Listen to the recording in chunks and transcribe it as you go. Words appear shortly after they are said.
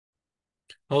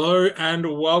Hello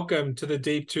and welcome to the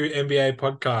Deep 2 NBA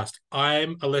podcast.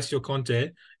 I'm Alessio Conte,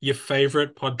 your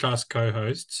favorite podcast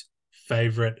co-host.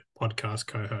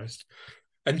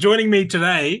 And joining me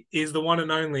today is the one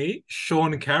and only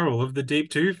Sean Carroll of the Deep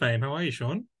 2 fame. How are you,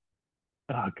 Sean?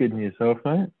 Oh, good in yourself,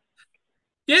 mate.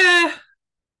 Yeah,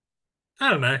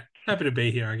 I don't know. Happy to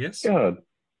be here, I guess. God.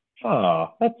 Oh,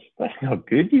 that's not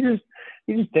good. You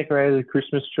just decorated the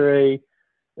Christmas tree.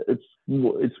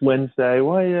 It's Wednesday.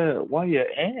 Why you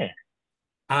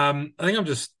I think I'm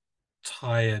just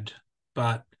tired,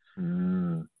 but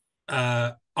Mm.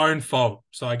 own fault.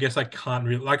 So I guess I can't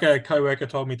really like a coworker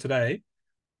told me today.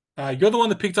 You're the one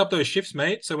that picked up those shifts,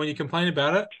 mate. So when you complain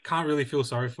about it, can't really feel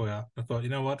sorry for you. I thought, you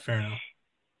know what? Fair enough.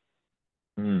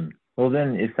 Well,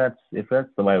 then, if that's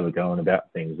the way we're going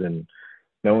about things, then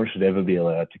no one should ever be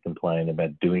allowed to complain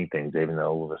about doing things, even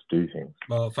though all of us do things.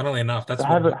 Well, funnily enough, So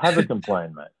have a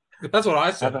complaint, mate. that's what I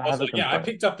Have said. a I was have a like, yeah, I complaint.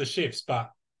 picked up the shifts,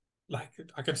 but like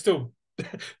I can still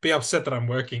be upset that I'm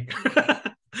working.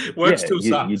 Work Yeah, still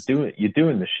sucks. you're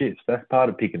doing the shifts. That's part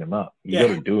of picking them up. You got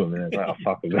Yeah. to do them, and it's like, oh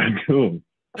fuck, I got to do them.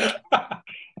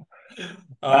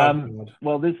 Oh God.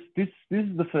 Well, this is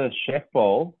the first chef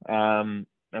bowl,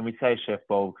 and we say chef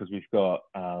bowl because we've got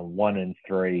one and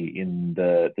three in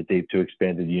the Deep Two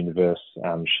Expanded Universe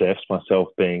chefs. Myself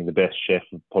being the best chef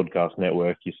of Podcast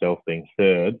Network, yourself being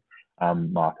third,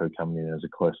 Marco coming in as a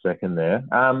close second there.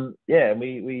 Yeah, and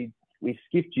we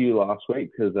skipped you last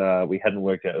week because we hadn't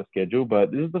worked out a schedule,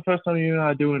 but this is the first time you and I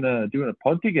are doing a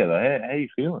pod together. How you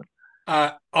feeling?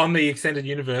 On the extended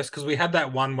universe, because we had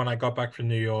that one when I got back from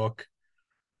New York,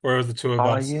 where it was the two of Oh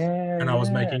us, yeah, and I was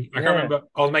yeah, making, I can't yeah. remember,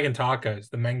 I was making tacos,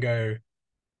 the mango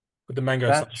with the mango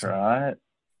That's sauce. right.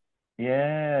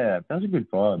 Yeah, that was a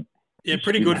good vibe. Yeah, You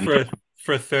pretty spit good me.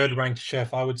 for a third ranked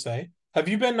chef, I would say.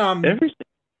 Every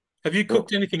Have you well,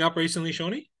 cooked anything up recently,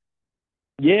 Shawnee?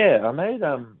 yeah, I made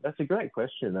that's a great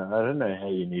question. I don't know how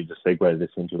you need to segue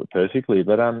this into it perfectly,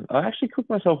 but I actually cooked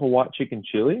myself a white chicken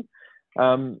chili.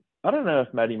 I don't know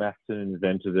if Matty Matheson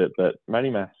invented it, but Matty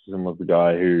Matheson was the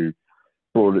guy who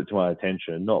brought it to my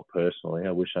attention, not personally.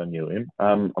 I wish I knew him.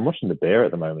 I'm watching The Bear at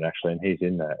the moment actually, and he's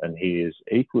in that, and he is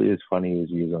equally as funny as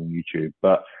he is on YouTube.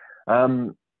 But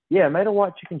yeah, I made a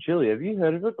white chicken chili. Have you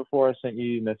heard of it before I sent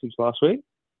you a message last week?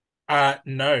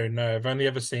 No, no. I've only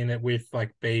ever seen it with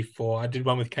like beef or I did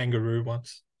one with kangaroo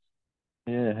once.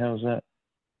 Yeah, how's that?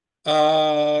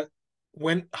 Uh,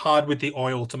 Went hard with the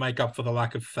oil to make up for the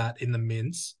lack of fat in the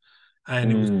mince, and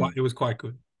Mm. it was quite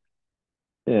good.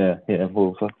 Yeah, yeah.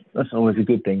 Well, that's always a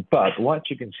good thing. But white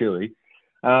chicken chili,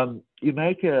 you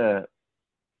make a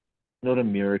not a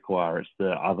mirepoix, it's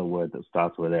the other word that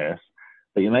starts with S.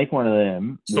 But you make one of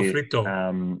them with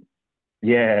Sofrito.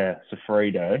 yeah,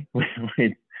 sofrito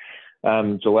with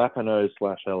jalapenos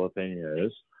slash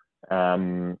jalapenos,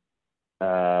 um,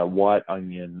 white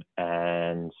onion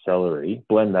and celery.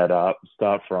 Blend that up,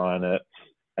 start frying it,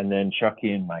 and then chuck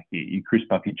in like you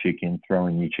crisp up your chicken, throw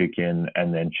in your chicken,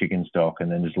 and then chicken stock,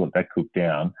 and then just let that cook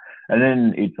down. And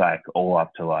then it's like all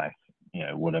up to like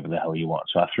whatever the hell you want.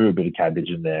 So I threw a bit of cabbage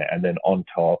in there, and then on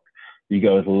top you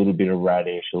go with a little bit of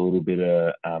radish, a little bit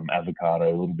of avocado,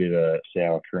 a little bit of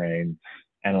sour cream,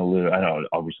 and a little. I know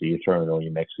obviously you're throwing all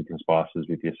your Mexican spices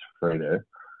with your sofrito.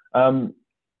 Um,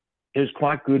 it was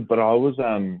quite good, but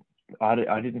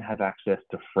I didn't have access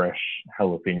to fresh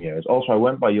jalapenos. Also, I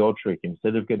went by your trick.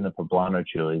 Instead of getting a poblano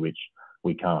chili, which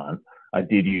we can't, I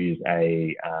did use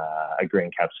a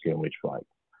green capsicum, which like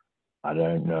I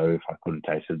don't know if I could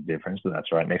have tasted the difference, but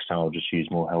that's right. Next time I'll just use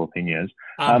more jalapenos.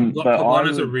 But I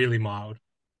Poblanos are was really mild.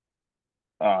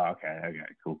 oh okay,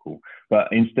 cool, cool. But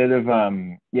instead of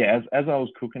yeah, as I was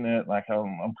cooking it, like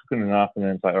I'm cooking it up, and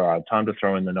then it's like all right, time to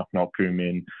throw in the knock knock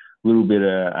cumin, little bit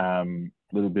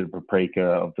of paprika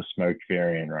of the smoked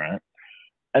variant, right?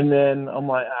 And then I'm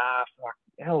like, fuck,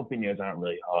 jalapenos aren't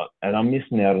really hot, and I'm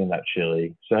missing out on that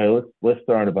chili. So let's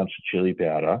throw in a bunch of chili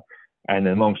powder. And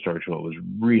then, long story short, it was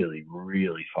really,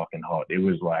 really fucking hot. It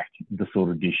was like the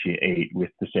sort of dish you eat with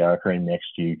the sour cream next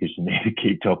to you because you need to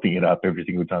keep topping it up every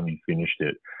single time you finished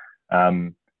it.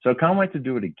 So I can't wait to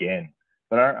do it again.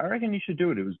 But I reckon you should do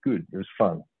it. It was good. It was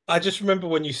fun. I just remember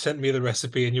when you sent me the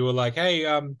recipe and you were like, "Hey,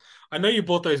 I know you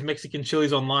bought those Mexican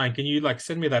chilies online. Can you like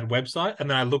send me that website?" And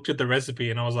then I looked at the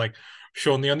recipe and I was like,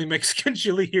 "Sean, the only Mexican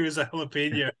chili here is a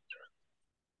jalapeno."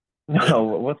 No,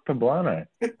 what's poblano?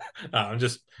 I'm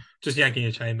just yanking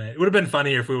your chain, mate. It would have been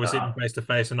funnier if we were sitting Oh, face to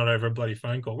face and not over a bloody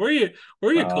phone call. Where are you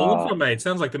calling oh. from, mate?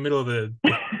 Sounds like the middle of the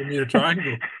Bermuda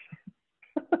Triangle.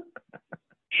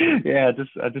 Yeah,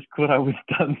 I just thought I was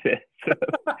done there. So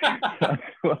I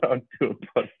thought I'd do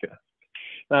a podcast.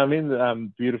 I'm in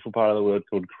the beautiful part of the world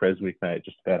called Creswick, mate,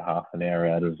 just about half an hour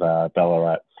out of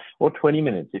Ballarat, or 20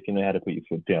 minutes if you know how to put your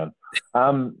foot down.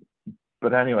 Um,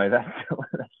 but anyway, that's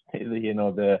neither here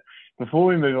nor there. Before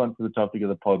we move on to the topic of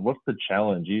the pod, what's the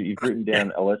challenge? You've written Yeah.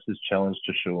 down Alessia's challenge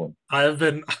to Sean. I've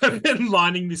been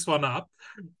lining this one up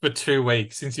for 2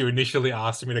 weeks since you initially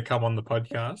asked me to come on the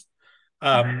podcast.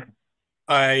 Um,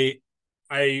 I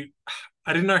I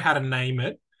I didn't know how to name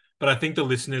it, but I think the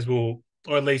listeners will,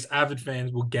 or at least avid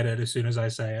fans will get it as soon as I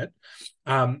say it.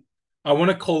 Um, I want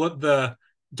to call it the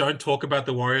 "Don't talk about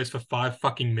the Warriors for 5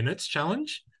 fucking minutes"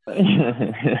 challenge.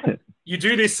 You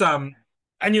do this, and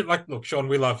you like, look, Sean,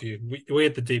 we love you. We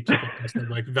at the Deep Tip Podcast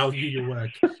Network value your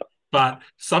work, but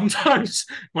sometimes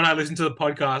when I listen to the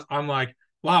podcast, I'm like,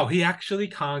 wow, he actually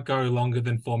can't go longer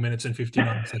than 4 minutes and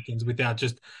 59 seconds without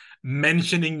just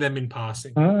mentioning them in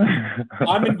passing.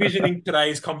 I'm envisioning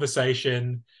today's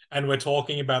conversation, and we're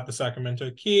talking about the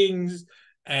Sacramento Kings.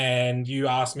 And you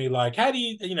ask me like, how do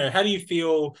you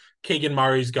feel Keegan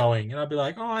Murray's going? And I'll be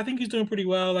like, oh, I think he's doing pretty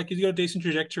well. Like he's got a decent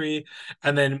trajectory.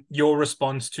 And then your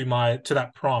response to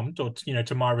that prompt, or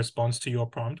to my response to your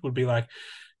prompt would be like,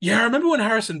 yeah, I remember when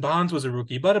Harrison Barnes was a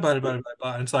rookie. Blah blah blah blah blah.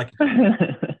 Blah. And it's like,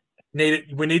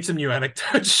 we need some new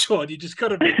anecdotes, Sean. You just got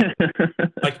to be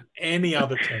like any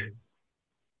other team.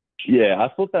 Yeah, I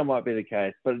thought that might be the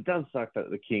case, but it does suck that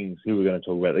the Kings, who we're going to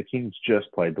talk about, the Kings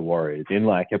just played the Warriors in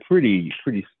like a pretty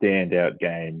standout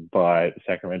game by the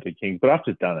Sacramento Kings. But I've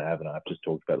just done it, haven't I? I've just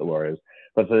talked about the Warriors.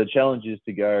 But so the challenge is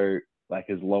to go like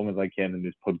as long as I can in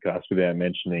this podcast without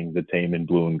mentioning the team in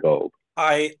blue and gold.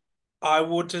 I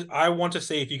want to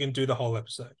see if you can do the whole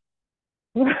episode.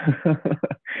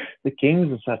 The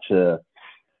Kings are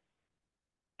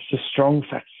it's a strong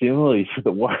facsimile for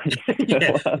the Warriors.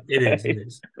 Yeah, it is. It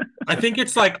is. I think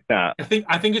it's like Nah. I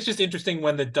think it's just interesting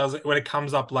when it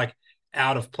comes up like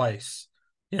out of place.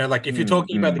 Like if you're Mm,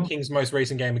 talking about the mm, Kings' most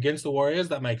recent game against the Warriors,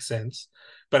 that makes sense.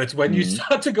 But it's when you mm.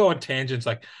 start to go on tangents,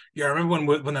 like, yeah, I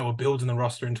remember when they were building the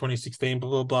roster in 2016, blah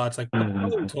blah blah. It's like, what the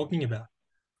hell are we talking about?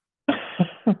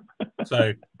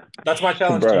 So that's my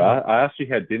challenge to Bro, you. I asked you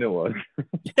how dinner was.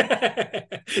 Yeah,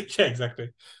 exactly.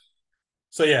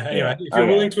 So yeah, anyway, Yeah. if you're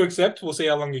willing Okay. to accept, we'll see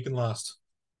how long you can last.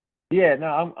 Yeah,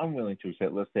 no, I'm willing to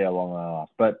accept. Let's see how long I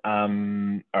last. But all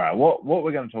right, what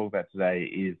we're going to talk about today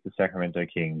is the Sacramento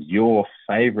Kings, your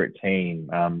favorite team.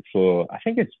 For I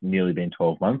think it's nearly been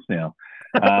 12 months now.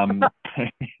 Um,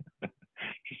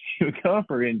 you were going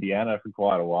for Indiana for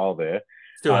quite a while there.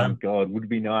 Still am. God, would it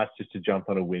be nice just to jump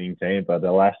on a winning team? But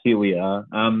alas, here we are.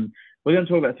 We're going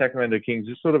to talk about Sacramento Kings,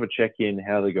 just sort of a check-in,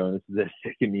 how they're going. This is their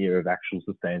second year of actual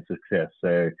sustained success.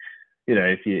 So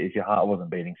if your heart wasn't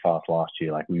beating fast last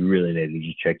year, like we really needed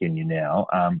to check in you now.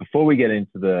 Before we get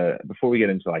into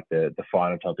like the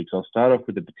final topics, I'll start off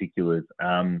with the particulars.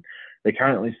 They're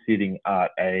currently sitting at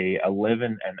a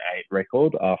 11-8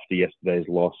 record after yesterday's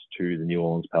loss to the New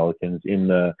Orleans Pelicans.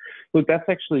 Look, that's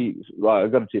actually like,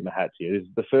 I've got to tip my hat to you. This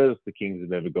is the furthest the Kings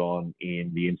have ever gone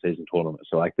in the in-season tournament.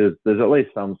 So like there's at least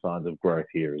some signs of growth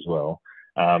here as well,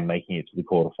 making it to the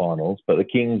quarterfinals. But the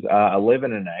Kings are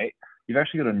 11-8. You've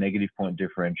actually got a negative point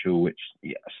differential, which,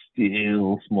 yeah,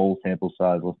 still small sample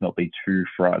size. Let's not be too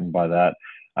frightened by that.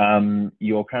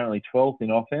 You're currently 12th in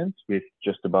offense with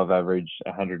just above average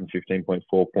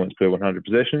 115.4 points per 100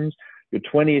 possessions. You're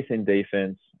 20th in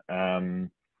defense. And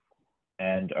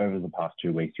over the past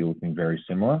 2 weeks, you're looking very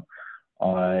similar.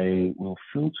 I will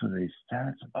filter these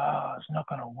stats. Oh, it's not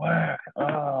going to work.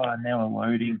 Oh, now I'm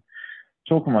loading.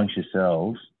 Talk amongst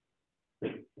yourselves.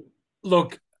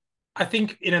 Look, I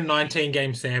think in a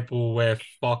 19-game sample where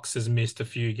Fox has missed a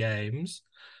few games,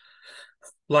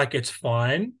 like it's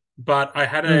fine. But I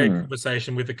had a Hmm.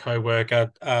 conversation with a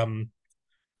coworker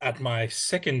at my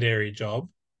secondary job.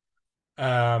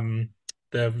 Um,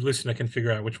 the listener can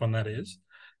figure out which one that is.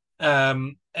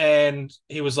 And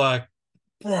he was like,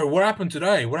 "Bro, what happened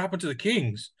today? What happened to the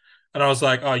Kings?" And I was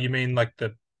like, "Oh, you mean like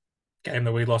the game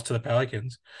that we lost to the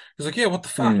Pelicans?" He's like, "Yeah, what the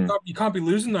fuck? Hmm. You can't be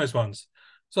losing those ones."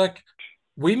 It's like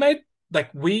we made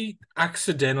we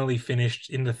accidentally finished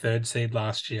in the third seed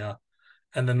last year,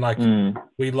 and then Hmm.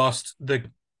 we lost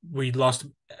we lost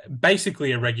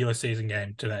basically a regular season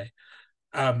game today.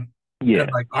 Um, and Yeah.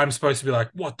 like I'm supposed to be like,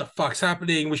 what the fuck's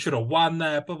happening? We should have won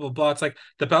that. Blah blah blah. It's like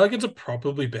the Pelicans are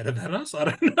probably better than us. I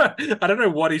don't know. I don't know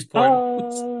what his point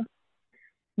was. Uh,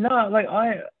 no, like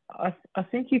I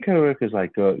think your coworkers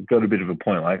like got a bit of a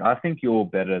point. Like I think you're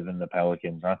better than the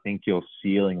Pelicans. I think your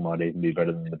ceiling might even be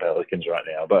better than the Pelicans right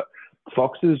now. But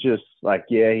Fox is just like,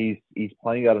 yeah, he's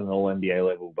playing at an all NBA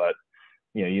level, but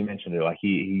you mentioned it, like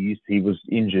he was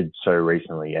injured so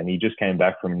recently, and he just came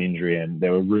back from an injury, and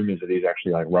there were rumors that he's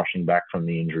actually like rushing back from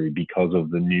the injury because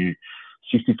of the new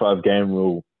 65 game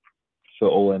rule for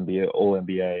all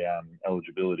NBA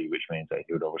eligibility, which means that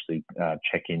he would obviously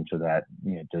check into that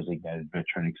designated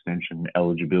veteran extension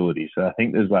eligibility. So I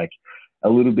think there's like a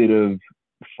little bit of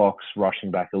Fox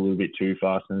rushing back a little bit too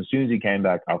fast. And as soon as he came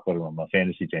back, I've got him on my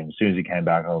fantasy team. As soon as he came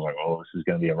back, I was like, oh, this is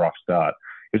going to be a rough start.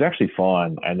 It was actually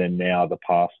fine. And then now the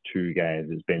past two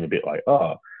games has been a bit like,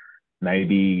 oh,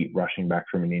 maybe rushing back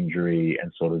from an injury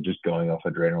and sort of just going off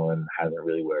adrenaline hasn't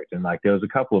really worked. And like there was a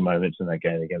couple of moments in that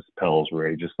game against the Pels where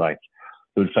he just like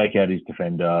he would fake out his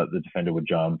defender, the defender would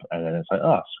jump, and then it's like,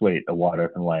 oh sweet, a wide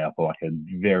open layup or like a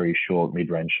very short mid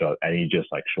range shot, and he just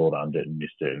like short armed it and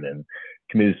missed it, and then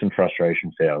committed some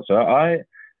frustration fouls. So I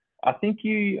think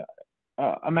you.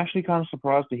 I'm actually kind of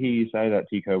surprised to hear you say that,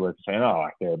 Tico, where saying, oh,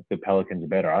 like the Pelicans are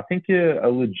better. I think you're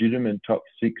a legitimate top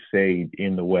 6 seed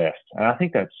in the West. And I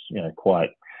think that's,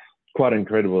 quite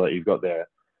incredible that you've got there.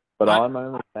 But I'm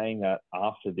only saying that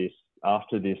after this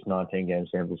 19 game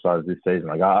sample size this season.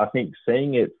 Like I think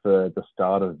seeing it for the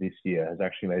start of this year has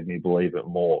actually made me believe it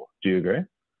more. Do you agree?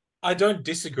 I don't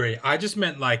disagree. I just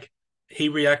meant like he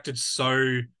reacted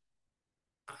so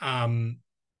um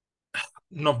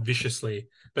not viciously,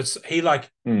 but he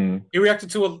reacted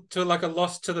to like a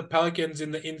loss to the Pelicans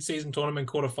in the in-season tournament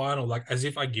quarterfinal, like as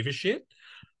if I give a shit.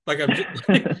 Like I'm just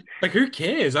like who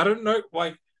cares? I don't know.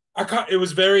 Like I can't. It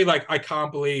was very like I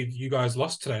can't believe you guys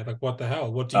lost today. Like what the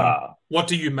hell? What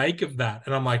do you make of that?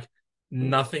 And I'm like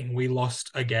nothing. We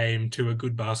lost a game to a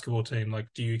good basketball team. Like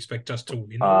do you expect us to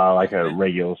win? Like a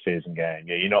regular season game.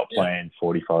 Yeah, you're not Yeah. playing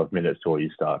 45 minutes to all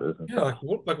your starters and Yeah, stuff.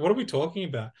 what are we talking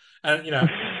about? And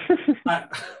I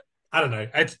I don't know.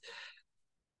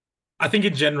 I think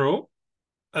in general,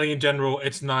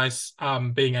 it's nice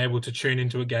being able to tune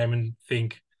into a game and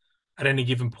think at any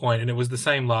given point, and it was the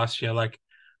same last year, like,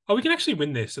 oh, we can actually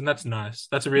win this, and that's nice.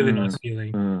 That's a really Mm, nice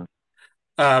feeling. mm,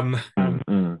 Um,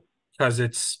 mm. because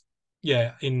it's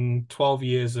in 12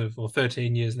 years of or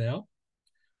 13 years now,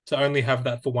 to only have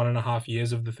that for 1.5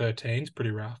 years of the 13 is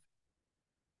pretty rough.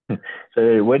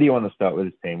 So where do you want to start with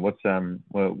this team? What's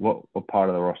what part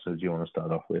of the roster do you want to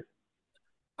start off with?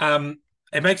 Um,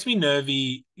 it makes me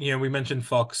nervy. We mentioned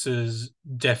Fox's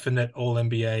definite All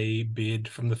NBA bid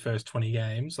from the first 20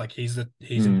 games. Like he's in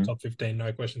the Mm. top 15,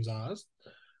 no questions asked.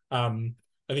 I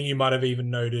think you might have even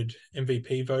noted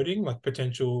MVP voting, like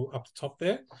potential up the top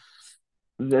there.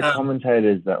 The Um,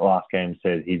 commentators that last game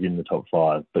said he's in the top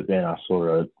 5, but then I sort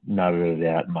of noted it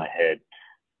out in my head,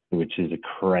 which is a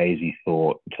crazy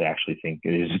thought to actually think.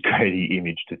 It is a crazy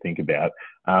image to think about.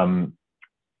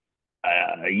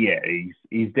 Yeah,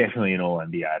 he's definitely an All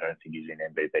NBA. I don't think he's in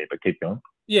MVP, but keep going.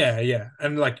 yeah.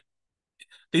 And like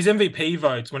these MVP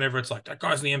votes, whenever it's like that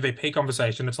guy's in the MVP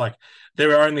conversation, it's like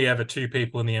there are only ever two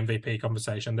people in the MVP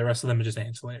conversation. The rest of them are just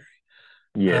ancillary.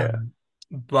 Yeah.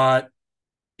 But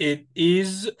it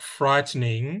is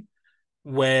frightening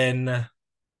when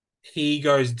he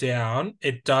goes down.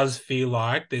 It does feel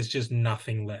like there's just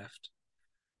nothing left.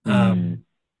 Mm.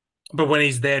 But when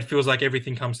he's there, it feels like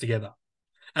everything comes together.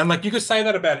 And like you could say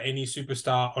that about any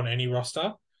superstar on any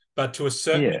roster, but to a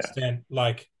certain Yeah. extent,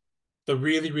 like the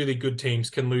really, really good teams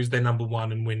can lose their number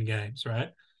one and win games,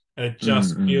 right? And it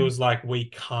just Mm. feels like we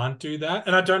can't do that.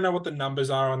 And I don't know what the numbers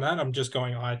are on that. I'm just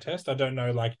going eye test. I don't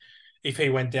know like if he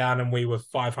went down and we were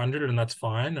 500 and that's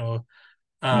fine, or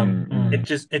Mm.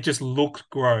 it just looked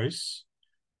gross.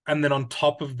 And then on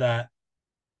top of that,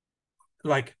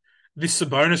 like this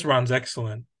Sabonis run's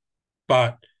excellent,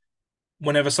 but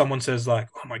whenever someone says like,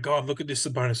 "Oh my God, look at this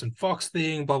Sabonis and Fox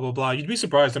thing," blah blah blah, you'd be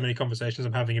surprised how many conversations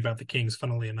I'm having about the Kings.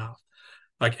 Funnily enough,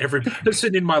 like every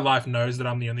person in my life knows that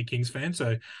I'm the only Kings fan,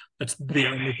 so that's the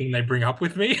only thing they bring up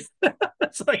with me.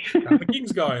 It's like how the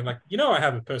Kings going. Like I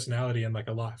have a personality and like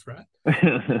a life, right?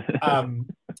 Mm.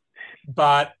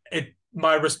 But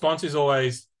my response is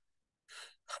always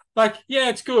like, "Yeah,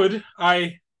 it's good.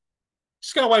 I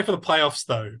just gotta wait for the playoffs,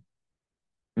 though.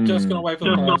 Just gonna Mm. wait for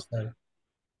the playoffs, though."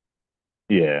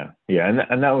 Yeah, yeah,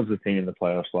 and that was the thing in the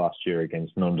playoffs last year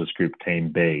against nondescript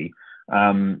Team B.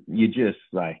 You just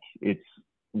like it's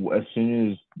as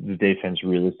soon as the defense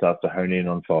really starts to hone in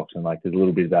on Fox, and like there's a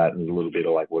little bit of that, and there's a little bit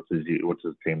of like what's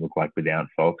the team look like without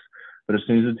Fox. But as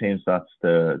soon as the team starts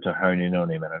to hone in on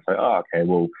him, and it's like, oh, okay,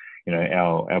 well,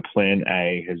 our plan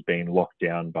A has been locked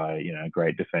down by a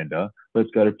great defender.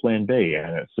 Let's go to plan B,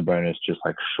 and it's Sabonis just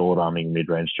like short arming mid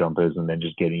range jumpers, and then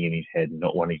just getting in his head and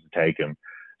not wanting to take him.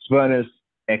 Sabonis,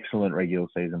 excellent regular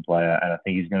season player, and I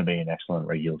think he's going to be an excellent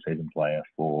regular season player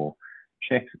for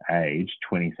check's age,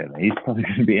 27. He's probably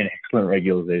going to be an excellent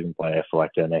regular season player for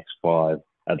like the next 5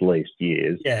 at least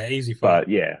years. Yeah, easy 5. But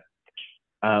yeah,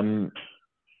 um,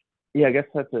 yeah, I guess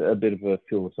that's a bit of a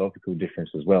philosophical difference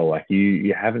as well. Like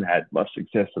you haven't had much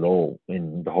success at all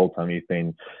in the whole time you've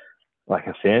been like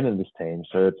a fan of this team.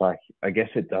 So it's like I guess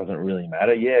it doesn't really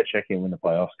matter. Yeah, check in when the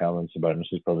playoffs come and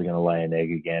Sabonis is probably going to lay an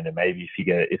egg again. And maybe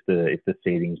if the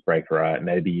seedings break right,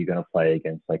 maybe you're going to play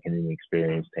against like an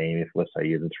inexperienced team. If let's say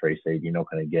you're the 3 seed, you're not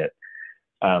going to get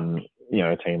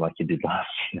a team like you did last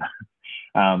year.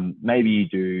 Maybe you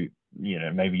do,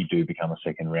 maybe you do become a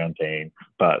second round team,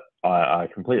 but I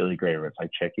completely agree with it. It's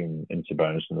like check in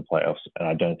Sabonis in the playoffs, and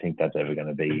I don't think that's ever going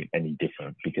to be any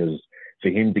different because for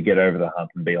him to get over the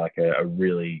hump and be like a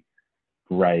really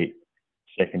great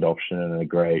second option and a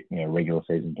great, regular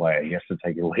season player, he has to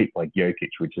take a leap like Jokic,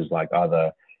 which is like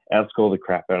either outscore the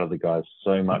crap out of the guys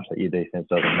so much that your defense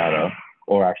doesn't matter,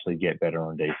 or actually get better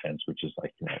on defense, which is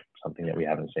like, something that we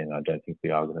haven't seen. I don't think we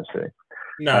are going to see.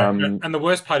 No, and the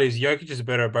worst part is Jokic is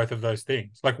better at both of those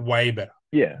things, like way better.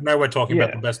 Yeah, No, we're talking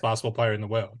about the yeah, best basketball player in the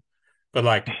world, but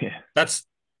like yeah, that's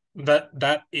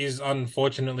that is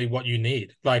unfortunately what you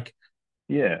need. Like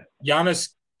yeah, Giannis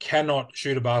cannot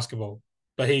shoot a basketball,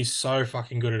 but he's so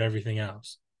fucking good at everything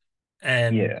else.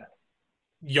 And yeah.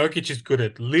 Jokic is good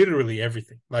at literally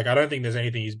everything. Like I don't think there's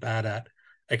anything he's bad at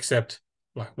except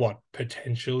like what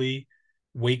potentially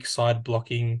weak side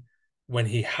blocking when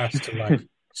he has to like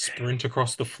sprint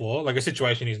across the floor, like a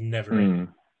situation he's never in. mm,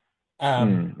 Um,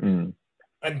 mm, mm.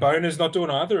 and Boner's not doing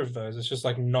either of those. It's just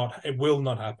like not. It will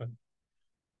not happen.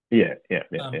 Yeah, yeah,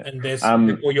 yeah, yeah. And there's Um,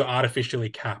 therefore you're artificially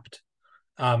capped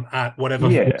at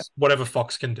yeah, whatever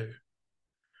Fox can do.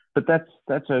 but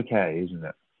that's okay, isn't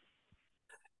it?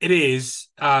 It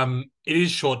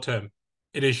is short term.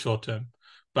 It is short term.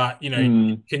 But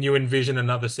Mm, can you envision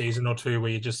another season or two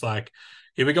where you're just like,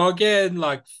 here we go again,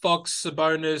 like Fox,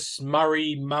 Sabonis,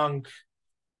 Murray, Monk,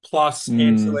 plus mm,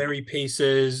 ancillary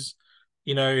pieces,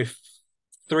 if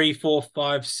 3, 4,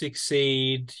 5, 6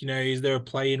 seed, is there a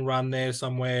play-in run there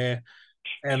somewhere?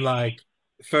 And like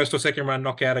first or second round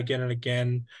knockout again and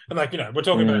again. And like, we're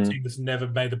talking about a mm, team that's never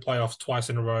made the playoffs twice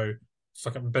in a row,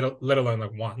 fucking better, let alone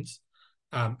like once.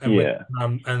 And with yeah,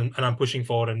 and I'm pushing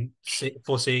forward and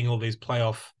foreseeing all these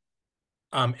playoff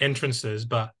entrances,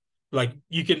 but like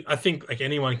I think like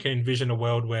anyone can envision a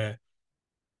world where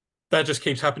that just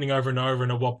keeps happening over and over,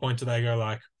 and at what point do they go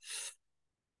like,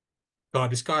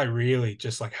 God, this guy really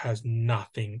just like has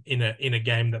nothing in a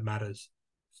game that matters.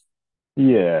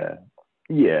 yeah,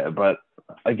 yeah. But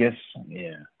I guess,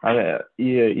 yeah, yeah,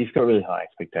 you've got really high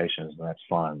expectations, and that's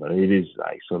fine. But it is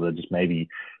like sort of just maybe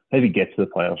get to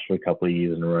the playoffs for a couple of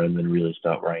years in a row, and then really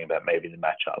start worrying about maybe the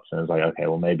matchups. And it's like, okay,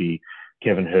 well, maybe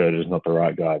Kevin Hurd is not the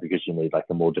right guy because you need like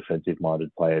a more defensive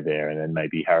minded player there, and then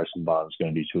maybe Harrison Barnes is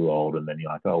going to be too old, and then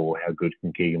you're like, oh, well, how good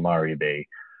can Keegan Murray be?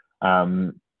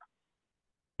 Um,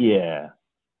 yeah,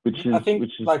 which I is think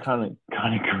which is like kind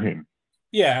of grim.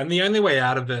 yeah, and the only way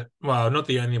out of it, well, not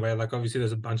the only way, like obviously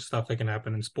there's a bunch of stuff that can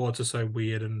happen and sports are so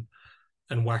weird and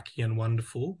wacky and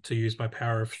wonderful to use my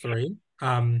power of three.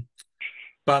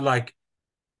 But like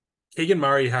Keegan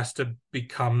Murray has to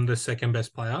become the second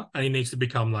best player and he needs to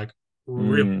become like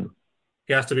really Mm,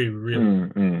 he has to be really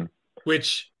mm, mm.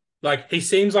 which like he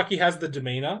seems like he has the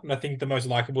demeanor. And I think the most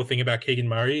likable thing about Keegan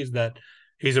Murray is that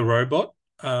he's a robot.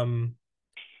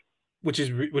 Which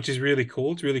is really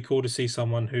cool. It's really cool to see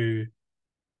someone who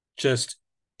just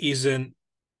isn't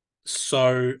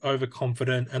so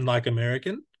overconfident and like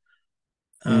American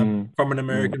Mm, from an mm.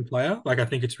 American player. Like I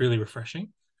think it's really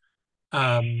refreshing.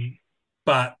 Um,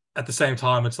 but at the same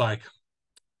time, it's like,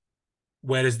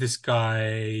 where does this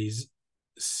guy's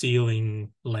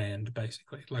ceiling land?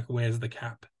 Basically, like where's the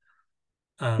cap?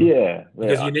 Yeah,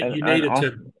 Because yeah, and you and need it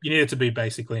I to be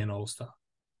basically an all star.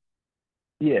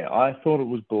 yeah, I thought it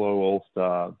was below All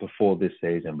Star before this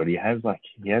season, but he has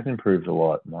improved a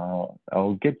lot. And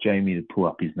I'll get Jamie to pull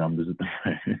up his numbers at the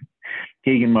moment.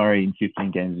 Keegan Murray in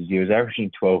 15 games this year was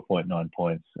averaging 12.9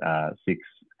 points,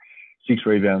 six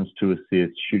rebounds, 2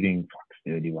 assists, shooting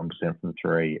 31% from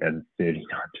three and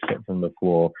 39% from the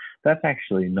floor. That's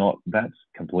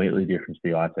completely different to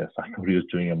the eye test. I thought he was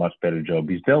doing a much better job.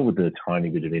 He's dealt with a tiny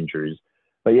bit of injuries.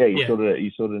 But yeah, Yeah, you sort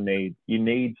of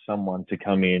need someone to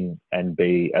come in and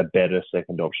be a better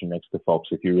second option next to Fox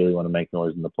if you really want to make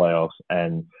noise in the playoffs.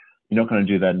 And you're not going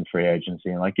to do that in free agency.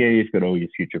 And like, yeah, you've got all your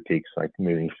future picks like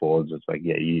moving forwards. It's like,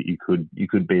 yeah, you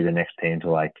could be the next team to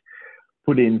like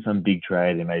put in some big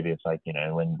trade, and maybe it's like,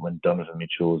 when Donovan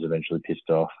Mitchell is eventually pissed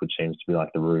off, which seems to be like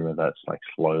the rumor that's like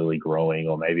slowly growing,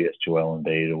 or maybe it's Joel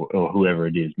Embiid or whoever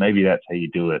it is. Maybe that's how you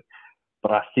do it.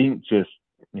 But I think just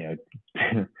you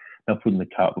know not putting the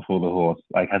cart before the horse.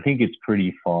 Like I think it's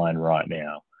pretty fine right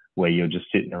now where you're just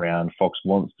sitting around. Fox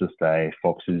wants to stay.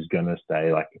 Fox is gonna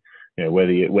stay. Like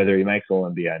whether he makes All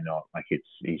NBA or not, like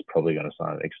he's probably going to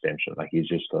sign an extension. Like he's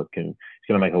going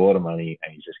to make a lot of money,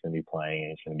 and he's just going to be playing,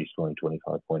 and he's going to be scoring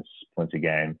 25 points a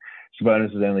game.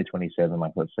 Sabonis is only 27.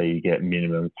 Like let's say you get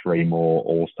minimum 3 more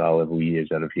All-Star level years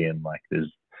out of him. Like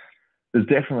there's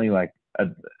definitely like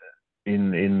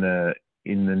in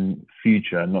the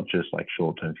future, not just like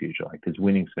short-term future. Like there's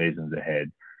winning seasons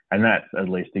ahead, and that's at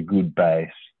least a good base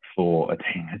for a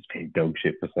team that's been dog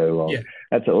shit for so long. Yeah.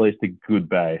 That's at least a good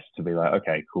base to be like,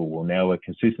 okay, cool. Well, now we're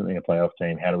consistently a playoff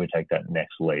team. How do we take that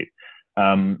next leap?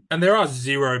 And there are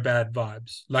zero bad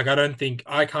vibes. Like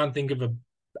I can't think of a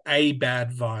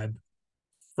bad vibe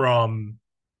from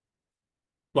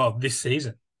this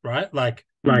season, right? Like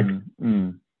mm,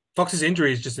 mm, Fox's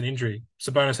injury is just an injury.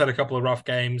 Sabonis had a couple of rough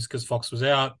games because Fox was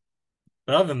out.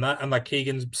 But other than that, and like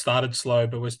Keegan's started slow,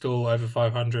 but we're still over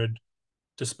 500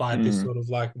 despite this mm, sort of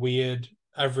like weird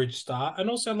average start. And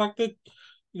also like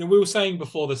we were saying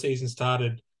before the season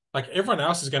started, like everyone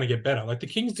else is going to get better. Like the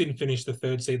Kings didn't finish the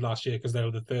third seed last year because they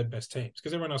were the third best teams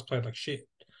because everyone else played like shit.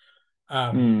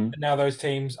 mm, And now those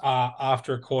teams are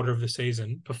after a quarter of the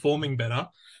season performing better.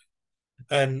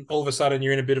 And all of a sudden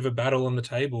you're in a bit of a battle on the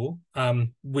table,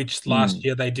 which last mm,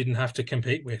 year they didn't have to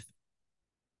compete with.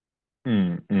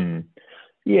 mm.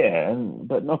 Yeah,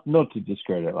 but not to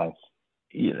discredit, like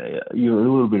you're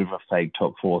a little bit of a fake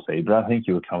top 4 seed, but I think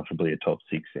you were comfortably a top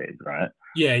 6 seed, right?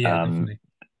 Yeah, yeah, Um, definitely.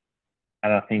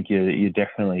 and I think you're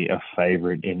definitely a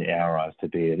favourite in our eyes to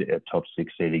be a top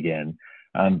 6 seed again.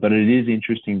 But it is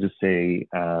interesting to see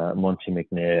Monty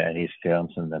McNair and his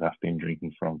fountain that I've been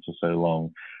drinking from for so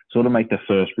long sort of make the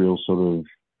first real sort of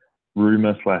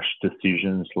rumor slash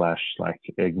decision slash like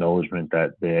acknowledgement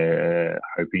that they're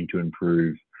hoping to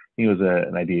improve. I think it was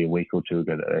maybe a week or two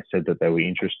ago that they said that they were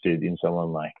interested in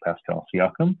someone like Pascal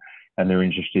Siakam, and they're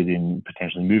interested in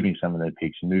potentially moving some of their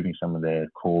picks and moving some of their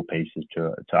core pieces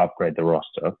to upgrade the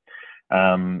roster.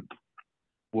 Um,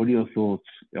 what are your thoughts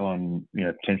on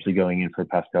potentially going in for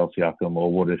Pascal Siakam,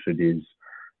 or what if it is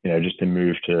just to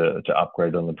move to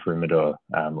upgrade on the perimeter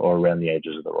or around the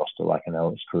edges of the roster, like an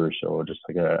Alex Caruso, or just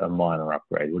like a minor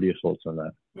upgrade? What are your thoughts on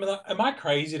that? I mean, like, am I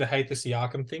crazy to hate the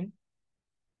Siakam thing?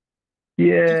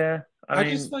 I just, Yeah, I I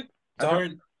just mean, like I don't.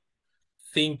 don't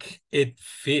think it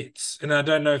fits, and I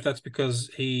don't know if that's because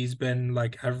he's been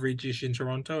like average-ish in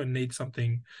Toronto and needs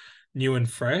something new and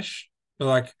fresh. But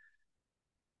like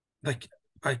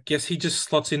I guess he just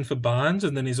slots in for Barnes,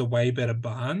 and then he's a way better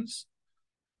Barnes.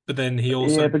 But then he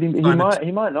Yeah, also but he kind of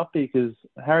might not be because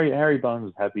Harry Barnes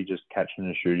is happy just catching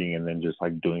and shooting and then just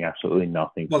like doing absolutely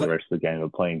nothing for well, the rest of the game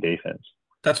of playing defense.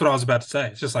 that's what I was about to say.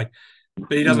 It's just like,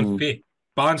 but he doesn't Mm, fit.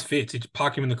 Barnes fits. You just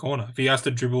park him in the corner if he has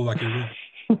to dribble like he will.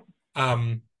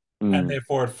 Um, and mm,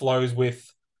 therefore it flows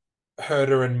with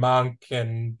Herder and Monk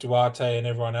and Duarte and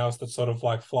everyone else that's sort of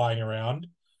like flying around.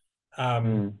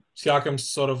 mm. Siakam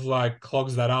sort of like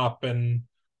clogs that up, and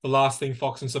the last thing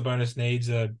Fox and Sabonis needs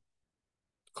are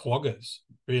cloggers,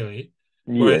 really.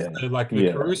 Whereas Yeah, the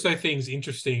yeah, Caruso thing's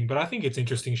interesting, but I think it's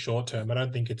interesting short term. I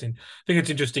don't think it's in. I think it's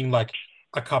interesting like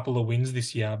a couple of wins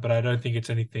this year, but I don't think it's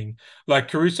anything like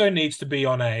Caruso needs to be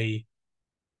on a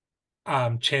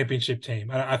championship team.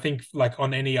 I think like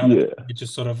on any other team, yeah. it's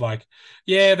just sort of like,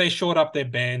 yeah, they short up their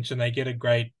bench and they get a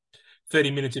great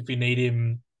 30 minutes if you need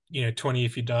him, 20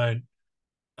 if you don't.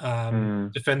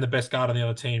 Mm. Defend the best guard on the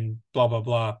other team, blah blah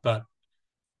blah. But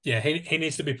yeah, he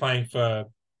needs to be playing for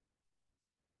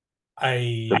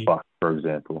The a Bucks, for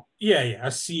example.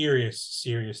 a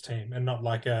serious team and not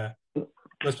like a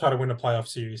let's try to win a playoff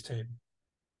series team.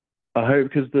 I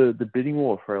hope because the bidding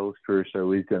war for Alex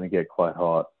Caruso is going to get quite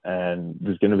hot, and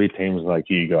there's going to be teams like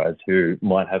you guys who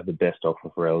might have the best offer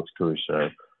for Alex Caruso,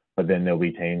 but then there'll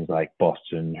be teams like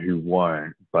Boston who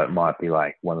won't, but might be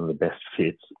like one of the best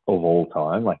fits of all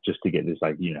time, like just to get this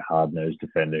like hard nosed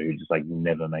defender who just like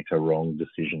never makes a wrong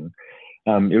decision.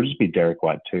 It'll just be Derek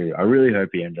White too. I really hope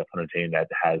he ends up on a team that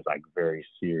has like very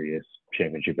serious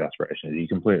championship aspirations. You're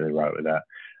completely right with that.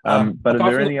 But are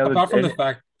there any other? Apart from the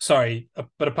fact, sorry,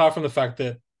 but apart from the fact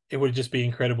that it would just be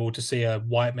incredible to see a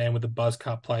white man with a buzz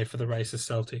cut play for the racist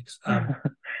Celtics.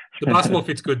 The basketball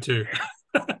fits good too.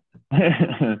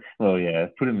 Well, yeah,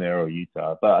 put him there or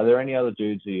Utah. But are there any other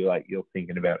dudes who you're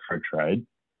thinking about for a trade?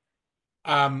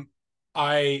 Um,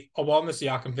 on the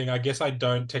Siakam thing, I guess I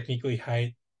don't technically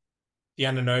hate the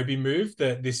Anunoby move,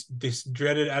 this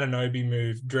dreaded Anunoby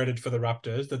move, dreaded for the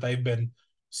Raptors that they've been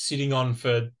sitting on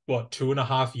for what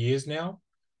 2.5 years now.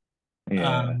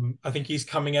 Yeah, I think he's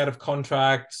coming out of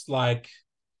contracts. Like,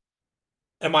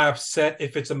 am I upset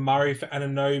if it's a Murray for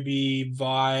Anunoby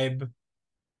vibe,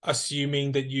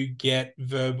 assuming that you get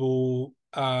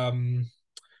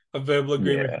a verbal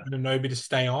agreement yeah, for Anunoby to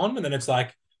stay on, and then it's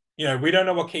like, we don't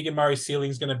know what Keegan Murray's ceiling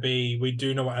is going to be. We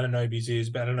do know what Anunoby's is,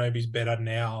 but Anunoby's better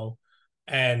now.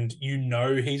 And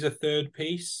he's a third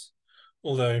piece.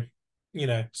 Although,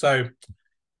 so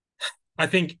I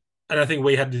think, and I think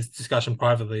we had this discussion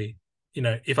privately,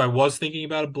 if I was thinking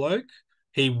about a bloke,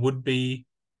 he would be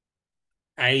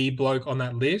a bloke on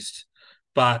that list.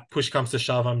 But push comes to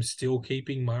shove, I'm still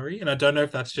keeping Murray. And I don't know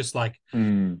if that's just like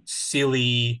Mm,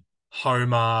 silly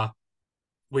Homer.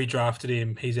 We drafted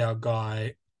him, he's our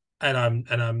guy. And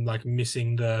I'm like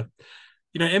missing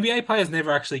NBA players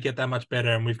never actually get that much better,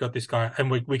 and we've got this guy, and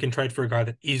we can trade for a guy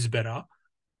that is better.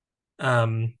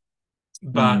 Um,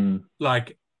 but mm,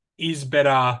 like is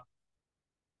better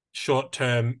short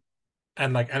term,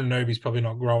 and like Anunoby's probably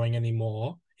not growing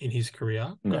anymore in his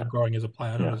career, no, growing as a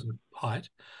player, not no. as a height.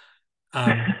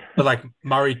 But like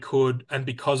Murray could, and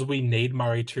because we need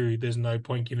Murray too, there's no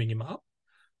point giving him up.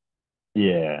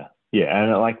 Yeah, yeah,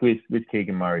 and like with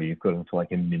Keegan Murray, you've got him for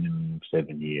like a minimum of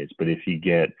 7 years. But if you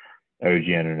get OG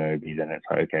Anunoby, then it's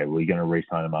like, okay, well, you're going to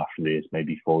re-sign him after this,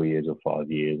 maybe 4 years or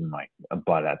 5 years, and like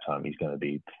by that time he's going to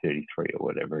be 33 or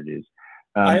whatever it is.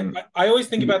 I Um, I always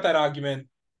think about that argument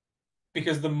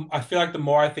because I feel like the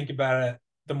more I think about it,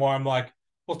 the more I'm like,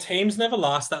 well, teams never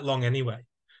last that long anyway.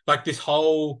 Like this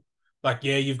whole, like,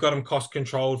 yeah, you've got them cost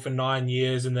controlled for 9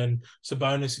 years, and then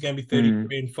Sabonis is going to be mm,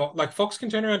 33, and Fox can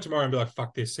turn around tomorrow and be like,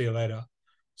 fuck this, see you later.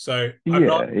 So I'm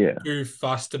not yeah, yeah, too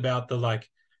fussed about the like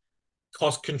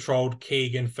cost controlled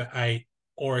Keegan for 8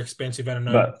 or expensive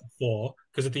Anunoby but for 4,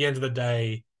 because at the end of the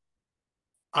day,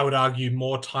 I would argue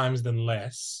more times than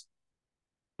less.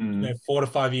 mm, 4 to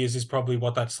 5 years is probably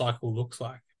what that cycle looks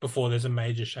like before there's a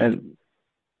major shake. and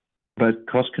but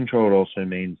cost control also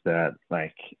means that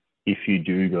like if you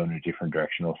do go in a different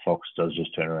direction, or Fox does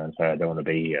just turn around and say, I don't want to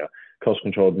be here, cost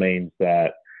control means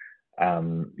that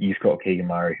you've got Keegan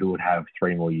Murray who would have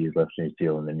 3 more years left in his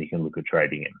deal, and then you can look at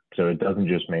trading him. So it doesn't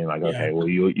just mean like, Yeah, okay, well,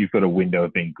 you've got a window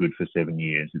of being good for 7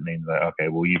 years. It means like, okay,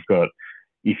 well,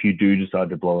 if you do decide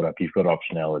to blow it up, you've got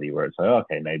optionality where it's like,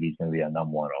 okay, maybe he's going to be our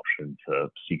number one option for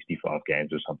 65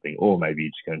 games or something, or maybe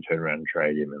you're just going to turn around and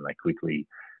trade him and like quickly,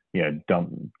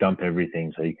 dump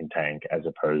everything so you can tank, as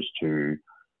opposed to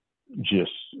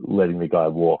just letting the guy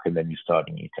walk and then you're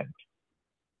starting your tank.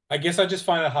 I guess I just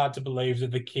find it hard to believe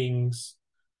that the Kings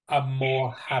are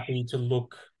more happy to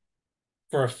look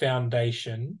for a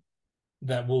foundation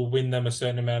that will win them a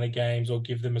certain amount of games or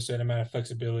give them a certain amount of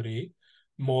flexibility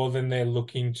more than they're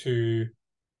looking to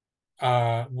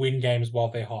win games while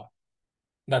they're hot.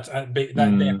 That they're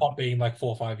Mm, hot being like 4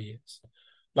 or 5 years.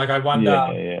 Like I wonder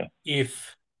yeah, yeah.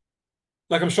 if,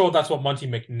 like, I'm sure that's what Monty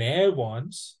McNair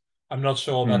wants. I'm not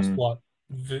sure that's Mm, what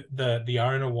the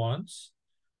owner wants.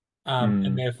 And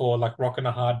mm, therefore, like rocking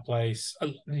a hard place.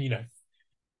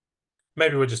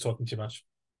 Maybe we're just talking too much.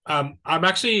 Um, I'm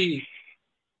actually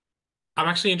I'm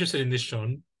actually interested in this,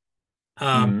 Sean.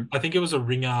 mm, I think it was a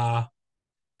Ringer. I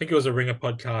think it was a Ringer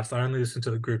podcast. I only listen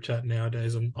to the group chat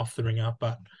nowadays. I'm off the Ringer,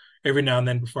 but every now and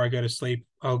then before I go to sleep,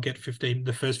 I'll get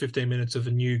the first 15 minutes of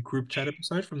a new group chat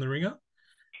episode from the Ringer.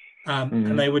 And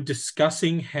mm, they were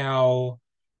discussing how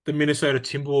the Minnesota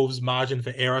Timberwolves margin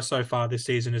for error so far this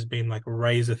season has been like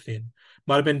razor thin.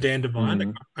 Might have been Dan Devine.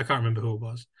 mm, I can't remember who it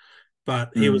was,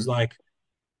 but he was mm, like,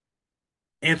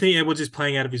 Anthony Edwards is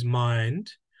playing out of his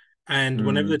mind, and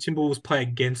whenever the mm, Timberwolves play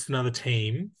against another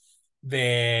team,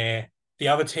 the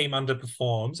other team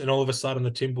underperforms, and all of a sudden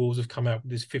the Timberwolves have come out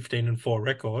with this 15-4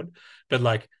 record, but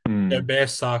like mm, Bear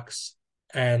sucks,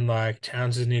 and like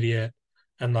Towns is an idiot,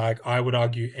 and like I would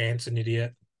argue Ant's an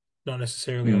idiot, not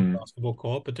necessarily on the mm, basketball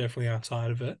court, but definitely outside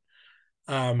of it.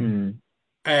 Um, mm,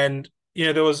 and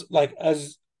there was like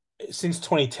as since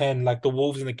 2010, like the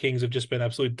Wolves and the Kings have just been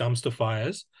absolute dumpster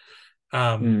fires.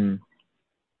 Um, mm,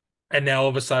 and now all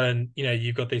of a sudden,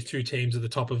 you've got these two teams at the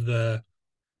top of the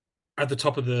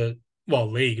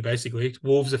league basically.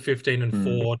 Wolves are 15 and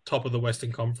mm, 4, top of the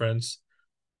Western Conference,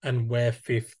 and we're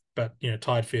fifth, but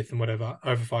tied fifth and whatever,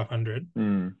 over 500.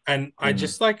 mm, And I mm,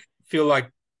 just like feel like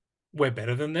we're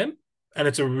better than them, and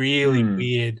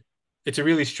mm, it's a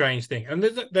really strange thing. And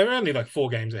they're only like 4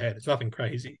 games ahead. It's nothing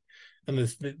crazy, and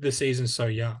the season's so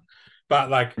young, but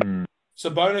like mm.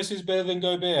 Sabonis is better than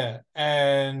Gobert,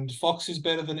 and Fox is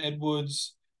better than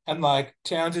Edwards, and like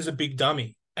Towns is a big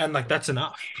dummy, and like that's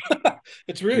enough.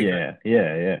 It's really great. Yeah,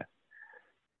 yeah, yeah.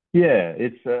 Yeah,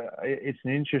 it's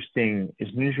an interesting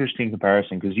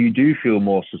comparison because you do feel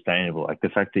more sustainable. Like the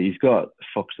fact that you've got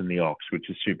Fox and the Ox, which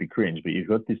is super cringe, but you've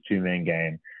got this two-man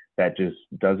game that just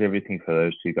does everything for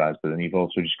those two guys. But then you've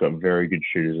also just got very good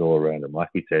shooters all around them. Like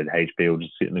we said, HB will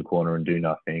just sit in the corner and do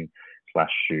nothing,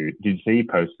 slash shoot. Did you see he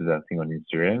posted that thing on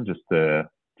Instagram?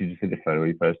 Did you see the photo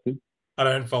he posted?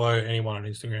 I don't follow anyone on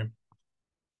Instagram.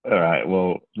 All right,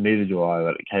 well, neither do I,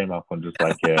 but it came up on just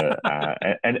like an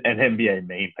NBA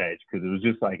meme page because it was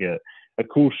just like a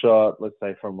cool shot, let's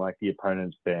say from like the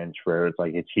opponent's bench where it's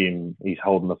like it's him, he's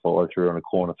holding the follow through on a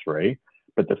corner three,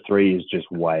 but the three is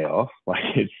just way off. Like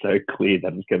it's so clear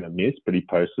that it's gonna miss, but he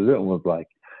posted it and was like,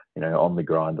 on the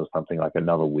grind or something like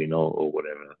another win or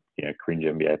whatever, cringe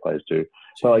NBA players do.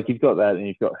 But Jeez. like you've got that and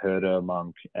you've got Herder,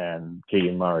 Monk and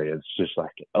Keegan Murray. It's just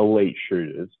like elite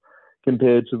shooters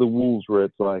compared to the Wolves, where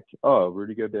it's like, oh,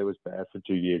 Rudy Gobert was bad for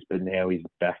 2 years, but now he's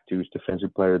back to his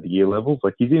Defensive Player of the Year levels.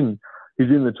 Like he's in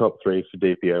the top three for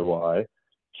DPOY.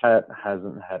 Cat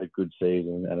hasn't had a good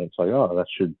season, and it's like, oh, that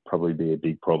should probably be a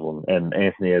big problem. And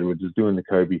Anthony Edwards is doing the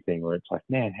Kobe thing, where it's like,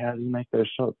 man, how does he make those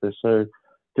shots?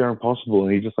 They're impossible,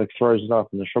 and he just like throws it up,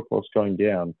 and the shot clock's going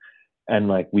down. And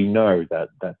like we know that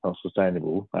that's not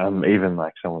sustainable. Even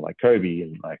like someone like Kobe,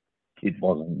 and like it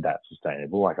wasn't that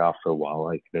sustainable. Like after a while,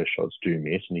 like their shots do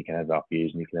miss, and you can have up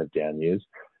years and you can have down years.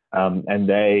 And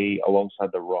they,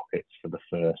 alongside the Rockets for the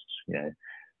first,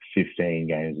 15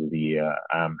 games of the year,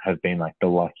 have been like the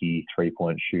lucky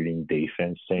 3-point shooting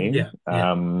defense team. Yeah,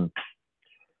 yeah.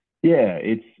 Yeah,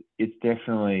 it's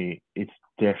definitely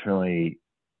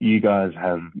you guys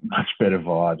have much better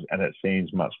vibes and it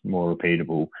seems much more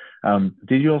repeatable.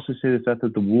 Did you also see the fact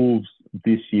that the Wolves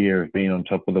this year have been on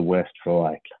top of the West for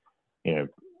like, you know,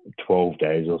 12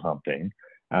 days or something?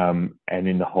 And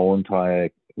in the whole entire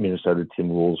Minnesota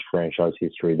Timberwolves franchise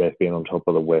history, they've been on top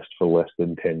of the West for less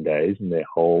than 10 days in their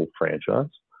whole franchise.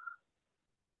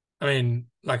 I mean,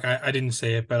 like I didn't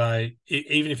see it, but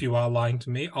even if you are lying to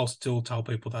me, I'll still tell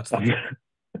people that's the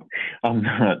truth. I'm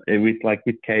not with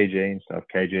KG and stuff.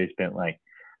 KG spent like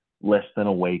less than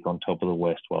a week on top of the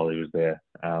West while he was there,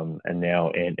 and now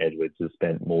Ant Edwards has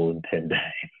spent more than 10 days.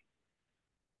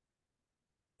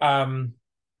 Um,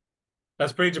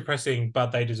 that's pretty depressing,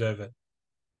 but they deserve it.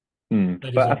 They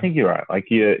But I deserve it. think you're right. Like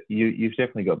you've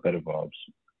definitely got better vibes.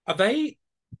 Are they?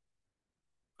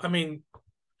 I mean,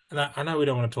 and I know we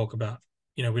don't want to talk about,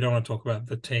 we don't want to talk about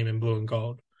the team in blue and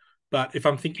gold, but if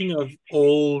I'm thinking of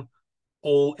all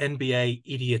NBA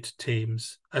idiot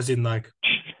teams, as in like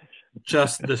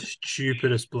just the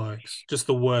stupidest blokes, just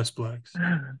the worst blokes.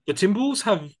 The Timberwolves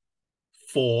have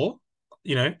four,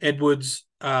 Edwards,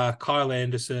 Kyle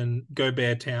Anderson,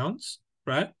 Gobert Towns,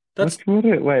 right? What That's what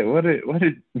did wait what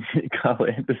did Carl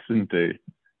Anderson do?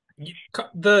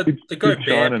 the Good the good Gobert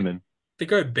Chinaman. the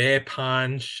Gobert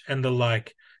punch and the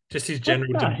like, just his What? general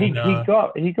No, he demeanor.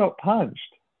 got punched.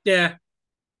 Yeah,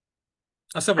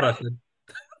 I said what I said.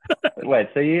 Wait,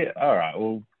 so you all right?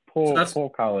 Well, So poor that's poor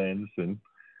Carl Anderson.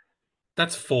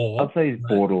 that's I'd four, say he's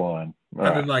right? borderline. All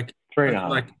And then right, like three and and a then half.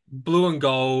 like blue and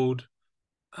gold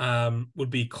would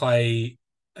be Clay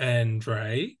and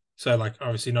Dre. So like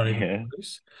obviously not even Yeah.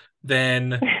 close.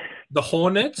 Then the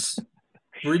Hornets,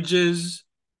 Bridges,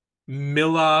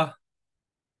 Miller,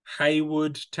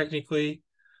 Hayward, technically.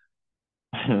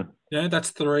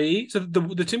 That's three. So the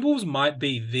Timberwolves might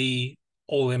be the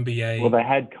all Well, NBA. they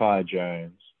had Kai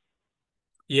Jones.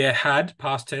 Yeah, had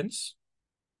past tense.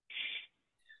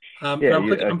 And Yeah,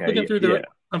 you I'm okay? flicking through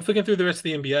Yeah, the rest of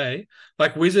the NBA.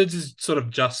 Like Wizards is sort of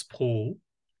just Paul,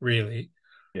 really.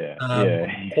 yeah,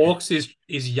 yeah, Hawks is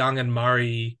Young and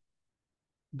Murray,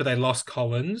 but they lost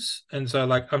Collins, and so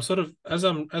like I'm sort of as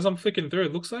I'm flicking through,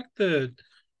 it looks like the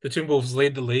Timberwolves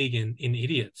lead the league in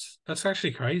idiots. That's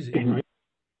actually crazy. yeah.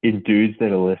 In dudes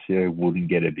that Alessio wouldn't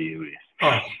get a beer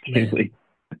Oh with. man!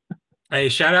 Hey,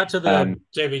 shout out to the um,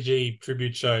 JVG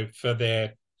tribute show for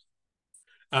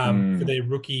mm, their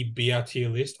rookie beer tier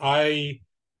list.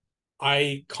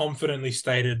 I confidently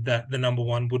stated that the number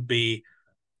one would be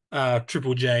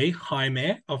Triple J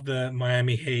Jaime of the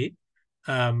Miami Heat.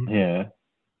 Um, yeah,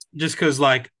 just because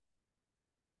like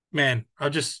man, I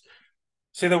just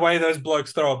see the way those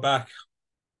blokes throw it back.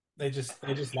 They just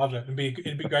love it.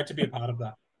 It'd be great to be a part of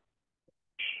that.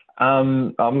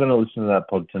 I'm gonna listen to that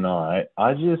pod tonight.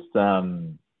 I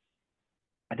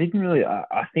didn't really.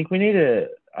 I think we need to.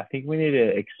 I think we need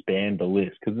to expand the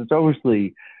list because it's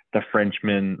obviously the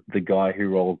Frenchman, the guy who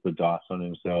rolls the dice on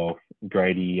himself,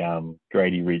 Grady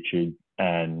Richard,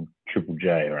 and Triple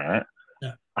J, right?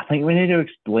 Yeah. I think we need to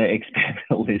expand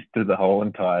the list to the whole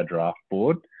entire draft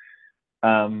board.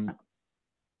 Um,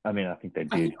 I mean, I think they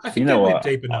I did. think I You think they know went what?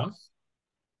 deep enough.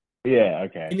 Yeah,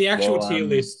 okay. In the actual Well, tier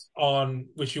list on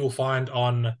which you will find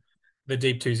on the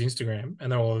Deep Two's Instagram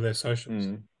and all of their socials.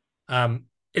 mm,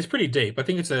 It's pretty deep. I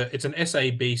think it's an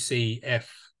SABCF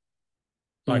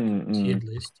like tiered mm.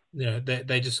 list.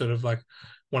 They just sort of like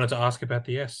wanted to ask about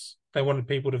the S. They wanted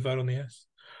people to vote on the S.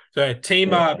 So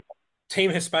Yeah,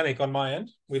 team Hispanic on my end.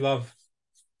 We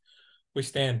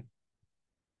stand.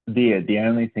 The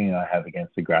only thing I have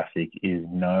against the graphic is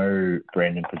no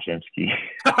Brandon Pajemski.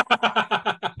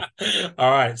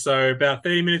 All right, so about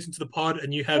 30 minutes into the pod,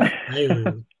 and you have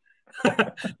failed.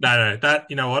 No, that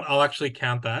you know what? I'll actually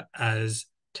count that as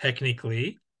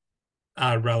technically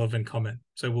a relevant comment,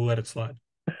 so we'll let it slide.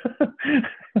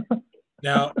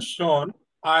 Now, Sean,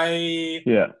 I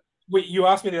Yeah, you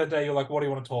asked me the other day. You're like, "What do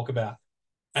you want to talk about?"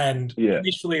 And yeah.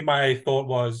 initially, my thought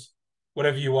was,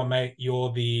 "Whatever you want, mate.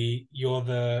 You're the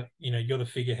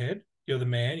figurehead. You're the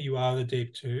man. You are the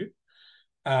deep two."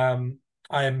 Um,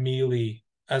 I am merely,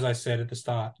 as I said at the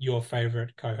start, your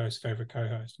favorite co-host.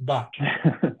 But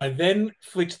I then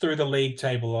flicked through the league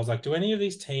table. I was like, do any of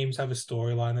these teams have a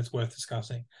storyline that's worth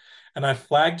discussing? And I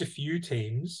flagged a few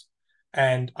teams,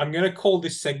 and I'm going to call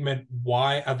this segment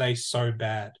 "Why Are They So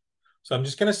Bad?" So I'm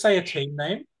just going to say a team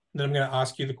name, and then I'm going to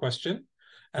ask you the question.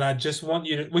 And I just want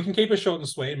you to, we can keep it short and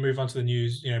sweet and move on to the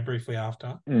news, briefly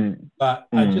after. Mm, But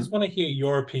I just mm. want to hear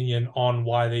your opinion on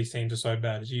why these teams are so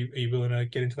bad. Are you willing to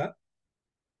get into that?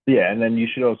 Yeah, and then you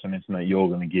should also mention that you're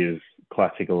going to give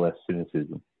classical less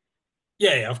cynicism.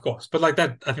 Yeah, of course. But like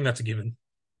that, I think that's a given.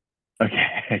 Okay,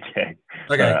 okay.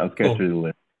 All Okay, right, let's go cool. through the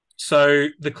list. So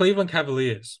the Cleveland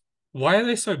Cavaliers, why are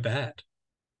they so bad?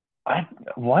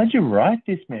 Why'd you write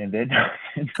this, man? They're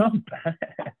not bad.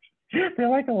 They're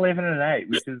like 11-8,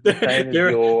 which is the they're same as they're,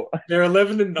 your. they're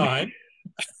 11-9,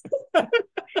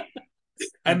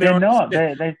 and they're They're on not.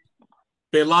 They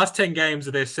their last 10 games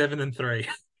they're 7-3.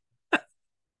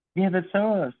 yeah, but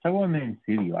so are Man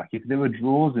City. Like if there were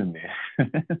draws in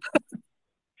this.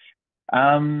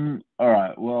 All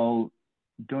right. Well,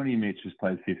 Donny Mitch has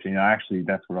played 15. Actually,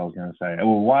 that's what I was going to say.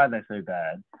 Well, why are they so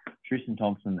bad? Tristan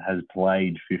Thompson has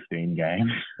played 15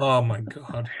 games. Oh my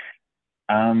God.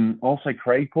 Also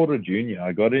Craig Porter Jr.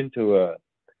 I got into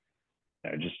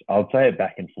just I'll say it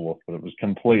back and forth, but it was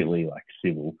completely like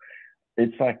civil.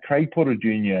 It's like Craig Porter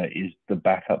Jr. is the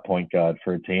backup point guard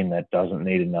for a team that doesn't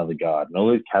need another guard. And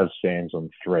all these Cavs fans on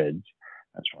Threads,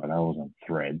 that's right, I was on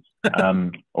Threads.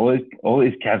 All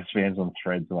these Cavs fans on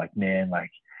Threads are like, man, like,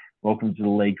 welcome to the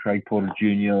league, Craig Porter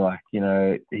Jr. Like,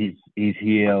 he's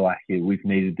here. Like, we've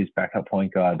needed this backup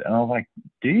point guard. And I was like,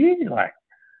 do you like?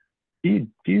 Do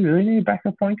you really need a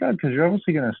backup point guard? Because you're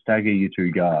obviously going to stagger your two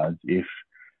guards if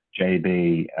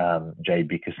JB, Jay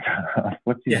Bickerstaff,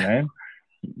 what's his Yeah, name?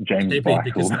 James JP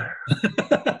Bickel. Bickerstaff.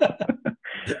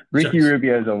 Ricky Jokes.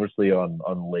 Rubio's obviously on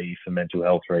leave for mental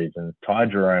health reasons. Ty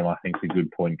Jerome, I think, is a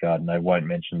good point guard, and I won't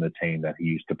mention the team that he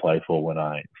used to play for when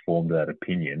I formed that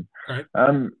opinion. Right.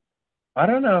 I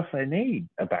don't know if they need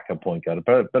a backup point guard,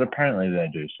 but apparently they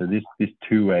do. So this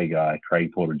two-way guy,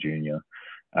 Craig Porter Jr.,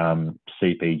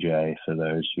 CPJ for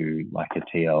those who like a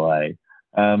TLA.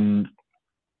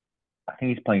 I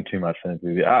think he's playing too much for them.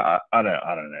 I don't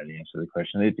know the answer to the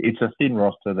question. It's a thin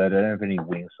roster. They don't have any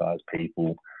wing size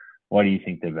people. Why do you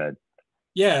think they're bad?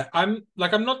 Yeah, I'm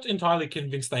not entirely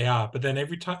convinced they are, but then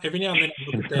every now and then I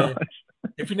look at their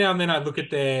every now and then I look at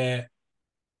their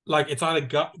like it's either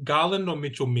Garland or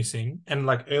Mitchell missing, and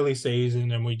like early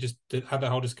season, and we just had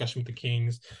that whole discussion with the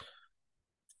Kings.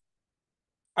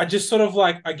 I just sort of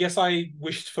like I guess I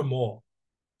wished for more,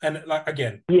 and like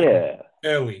again, Yeah.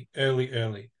 early,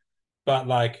 but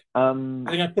like I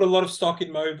think I put a lot of stock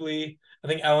in Mobley. I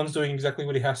think Allen's doing exactly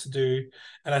what he has to do,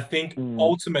 and I think mm,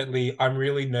 ultimately I'm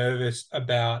really nervous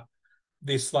about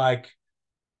this. Like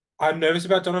I'm nervous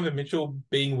about Donovan Mitchell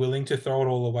being willing to throw it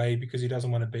all away because he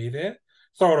doesn't want to be there.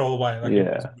 Throw it all away, like he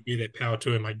doesn't yeah. want to be there. Power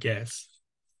to him, I guess.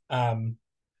 Um,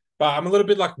 but I'm a little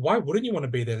bit like, why wouldn't you want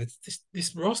to be there?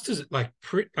 This roster's like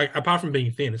like apart from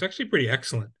being thin, it's actually pretty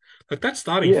excellent. Like that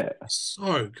starting five Yeah. is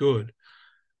so good.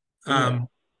 Yeah. Um,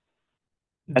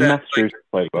 And that Max like Strus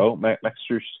played well. Max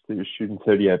Strus is shooting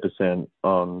 38%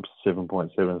 on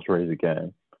 7.7 threes a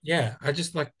game. yeah, I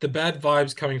just like the bad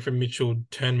vibes coming from Mitchell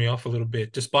turned me off a little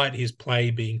bit, despite his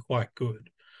play being quite good.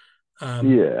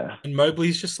 Yeah. And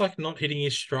Mobley's just like not hitting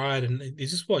his stride. And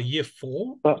is this what year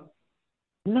four? But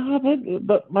no,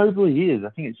 but Mobley is. I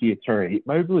think it's year three.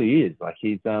 Mobley is like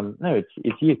he's no,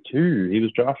 it's year two. He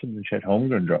was drafted in the Chet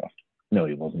Holmgren draft. No,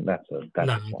 he wasn't. That's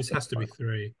No, a this slip. has to be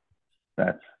three.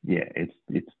 That's yeah. It's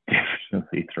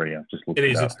definitely three. I've just It looked it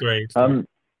is. up. It's three. It's three. Um,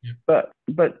 Yeah. but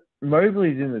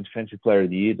Mobley's in the defensive player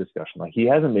of the year discussion. Like he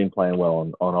hasn't been playing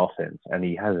well on offense, and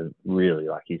he hasn't really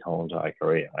like his whole entire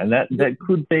career. And that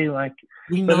could be like,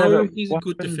 We but no, know but he's a what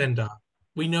good happens? defender.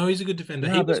 We know he's a good defender.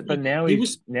 No, but now He he's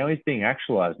was now he's being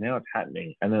actualized. Now it's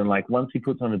happening. And then like once he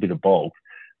puts on a bit of bulk,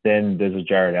 then there's a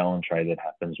Jared Allen trade that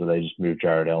happens where they just move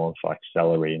Jared Allen for like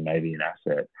salary and maybe an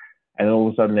asset. And all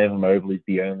of a sudden Evan Mobley's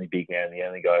the only big man, the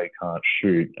only guy who can't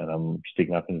shoot, and I'm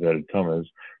sticking up inverted commas,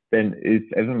 then if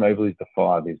Evan Mobley's the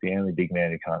five, is the only big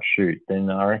man who can't shoot, then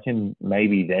I reckon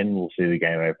maybe then we'll see the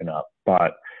game open up.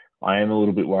 But I am a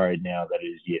little bit worried now that it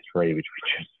is year three, which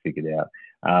we just figured out.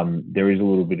 There is a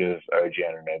little bit of OG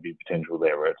Anunoby potential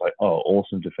there where it's like, oh,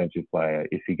 awesome defensive player.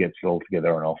 If he gets it all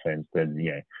together on offense, then,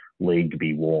 league to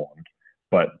be warned.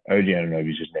 But OG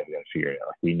Anunoby's just never going to figure it out.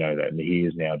 Like, we know that. And he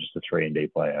is now just a 3 and D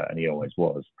player, and he always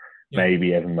was. Yeah.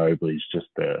 Maybe Evan Mobley's just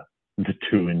the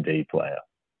 2 and D player.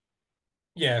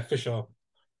 Yeah, for sure.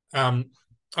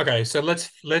 Okay, so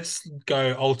let's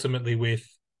go ultimately with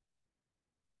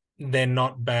they're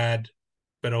not bad,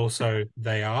 but also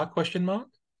they are question mark.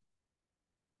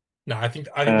 No, I think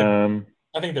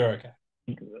they're okay.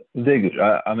 They're good.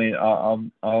 I mean,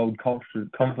 I'll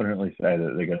confidently say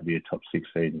that they're going to be a top 6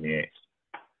 seed in the East.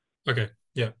 Okay,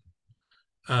 yeah.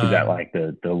 Is that like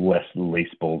the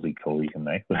least ballsy call you can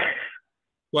make?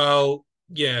 Well,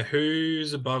 yeah,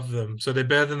 who's above them? So they're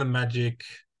better than the Magic.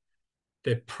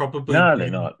 They're probably No,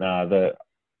 they're better. not.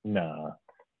 No.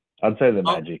 I'd say the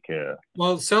Oh, Magic.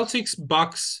 well, Celtics,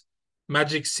 Bucks,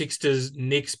 Magic, Sixers,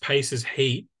 Knicks, Pacers,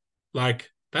 Heat. Like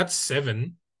that's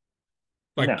 7.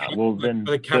 No, well Are then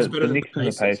the Cavs better the than the Knicks and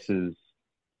the Pacers? Pacers.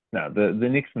 No, the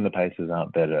Knicks and the Pacers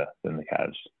aren't better than the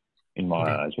Cavs in my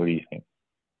Okay. eyes. What do you think?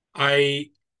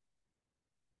 I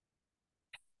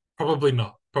probably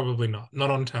not. Probably not. Not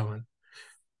on talent.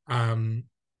 Um,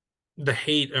 the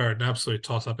Heat are an absolute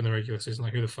toss up in the regular season.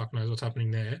 Like who the fuck knows what's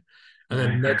happening there? And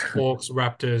then Nets, Hawks,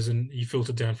 Raptors, and you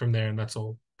filter down from there, and that's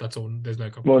all. That's all. There's no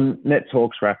competition. Well, Nets,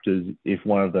 Hawks, Raptors. If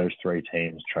one of those 3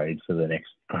 teams trades for the next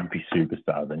grumpy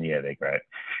superstar, then yeah, they're great.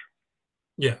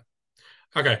 Yeah.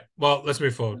 Okay. Well, let's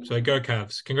move forward. So go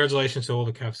Cavs. Congratulations to all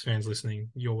the Cavs fans listening.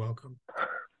 You're welcome.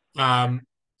 Um,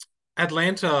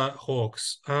 Atlanta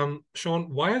Hawks.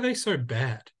 Sean, why are they so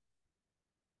bad?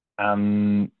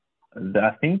 I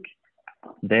think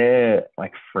their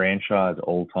like franchise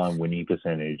all-time winning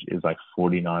percentage is like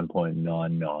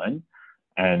 49.99.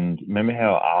 And remember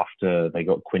how after they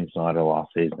got Quinn Snyder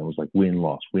last season, it was like win,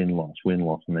 loss, win, loss, win,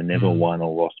 loss, and they never Mm. won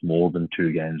or lost more than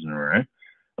 2 games in a row.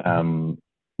 Mhm.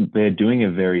 They're doing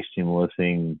a very similar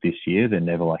thing this year. They're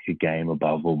never like a game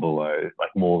above or below,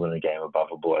 like more than a game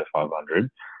above or below 500.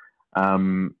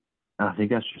 I think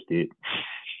that's just it.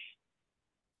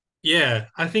 Yeah,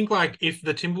 I think like if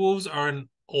the Timberwolves are an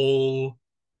all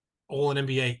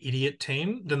NBA idiot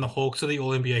team, then the Hawks are the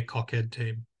all NBA cockhead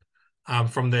team.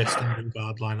 From their starting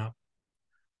guard lineup.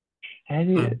 How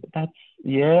do you, Um, that's,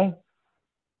 yeah,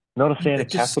 not a fan they of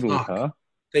just capitals, suck. huh?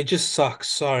 They just suck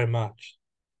so much.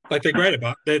 Like they're great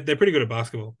at they're pretty good at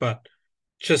basketball, but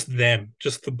just them,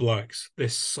 just the blokes, they're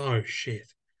so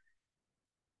shit.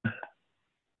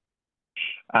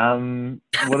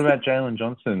 What about Jalen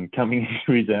Johnson coming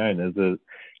into his own as a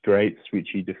great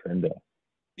switchy defender?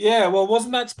 Yeah, well,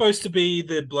 wasn't that supposed to be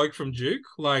the bloke from Duke?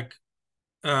 Like,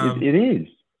 It is.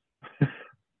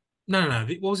 no.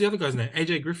 What was the other guy's name?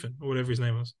 AJ Griffin or whatever his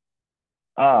name was.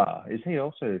 Is he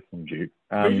also from Duke?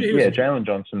 Pretty sure he was Yeah, from Duke. Jalen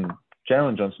Johnson.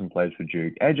 Jalen Johnson plays for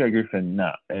Duke. AJ Griffin,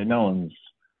 no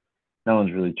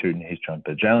one's really tooting his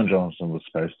trumpet. Jalen Johnson was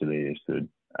supposed to be this good.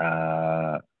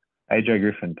 AJ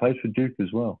Griffin plays for Duke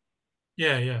as well.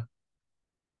 Yeah, yeah.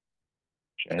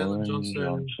 Jalen Jalen Johnson.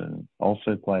 Johnson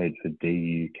also played for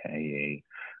DUKE.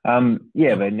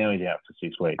 Yeah, Oh, but now he's out for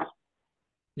 6 weeks.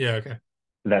 yeah, okay.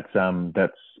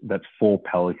 That's 4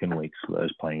 Pelican weeks for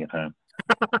those playing at home.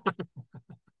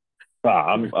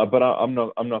 I'm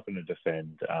not going to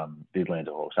defend the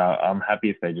Atlanta Hawks. I'm happy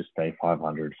if they just stay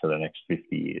 500 for the next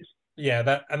 50 years. Yeah,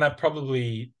 that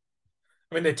probably.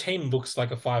 I mean, their team looks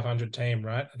like a 500 team,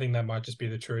 right? I think that might just be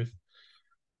the truth.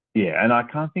 Yeah, and I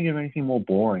can't think of anything more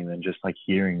boring than just like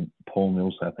hearing Paul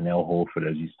Millsap and Al Horford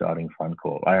as your starting front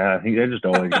court. I think they're just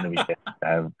always going to be destined to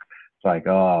have. It's like,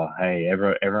 oh, hey,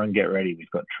 everyone get ready. We've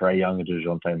got Trae Young and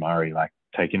DeJounte Murray like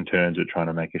taking turns at trying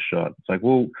to make a shot. It's like,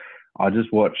 well, I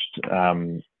just watched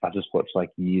like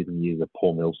years and years of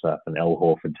Paul Millsap and Al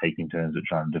Horford taking turns at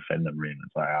trying to defend the rim.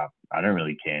 It's like, I don't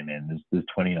really care, man. There's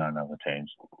 29 other teams.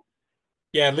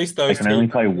 Yeah, at least They those can only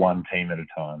teams. play one team at a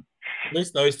time. At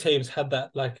least those teams had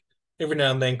that. Like every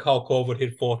now and then, Kyle Korver would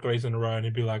hit 4 threes in a row, and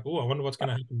he'd be like, "Oh, I wonder what's going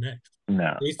to happen next."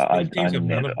 No, These teams have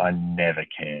none of that. I never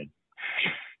cared.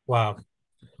 Wow. All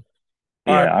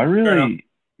Yeah, right, I fair enough. really,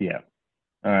 yeah.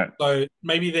 All right. So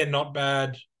maybe they're not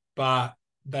bad, but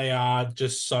they are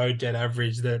just so dead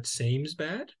average that it seems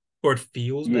bad or it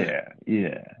feels bad. Yeah,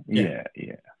 yeah, Yeah. yeah,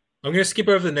 yeah. I'm going to skip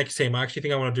over the next team. I actually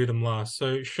think I want to do them last.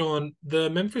 So, Sean, the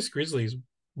Memphis Grizzlies,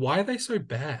 why are they so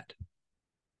bad?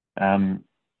 Um,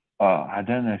 I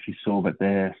don't know if you saw, but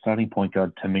their starting point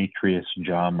guard Demetrius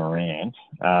Ja Morant,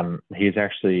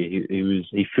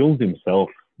 he filmed himself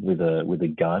with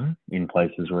a gun in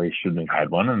places where he shouldn't have had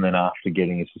one. And then after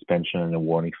getting a suspension and a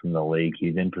warning from the league,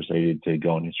 he then proceeded to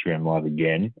go on Instagram Live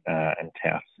again and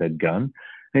tout said gun.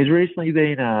 He's recently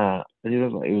been it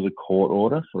was a court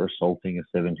order for assaulting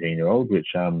a 17-year-old, which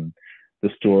the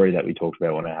story that we talked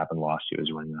about when it happened last year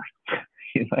was when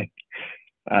he like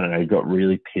I don't know, he got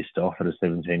really pissed off at a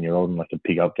 17-year-old in like a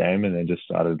pickup game and then just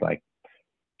started like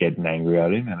getting angry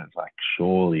at him. And it's like,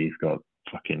 surely he's got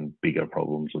fucking bigger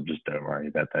problems, or just don't worry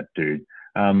about that dude.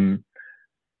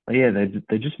 But yeah,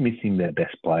 they're just missing their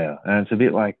best player. And it's a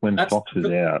bit like when That's Fox is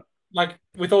out. like,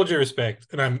 with all due respect,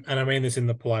 and I mean this in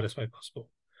the politest way possible,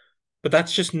 but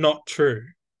that's just not true,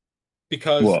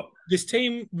 because What? this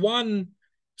team won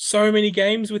so many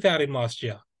games without him last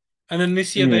year. And then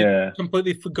this year they've Yeah.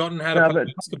 completely forgotten how to No, play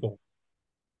but basketball.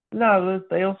 no,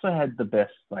 they also had the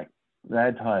best, like, they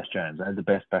had Tyus Jones. They had the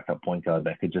best backup point guard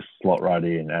that could just slot right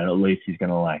in, and at least he's going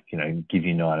to, like, give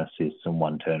you 9 assists and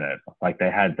 1 turnover. Like, they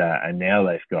had that, and now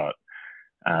they've got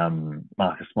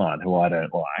Marcus Smart, who I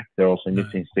don't like. They're also No.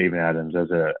 missing Steven Adams as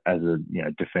a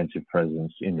defensive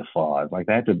presence in the five. Like,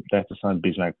 they have to sign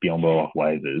Bismack Biyombo off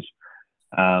waivers.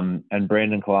 And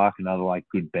Brandon Clark, another like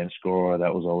good bench scorer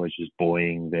that was always just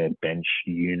buoying their bench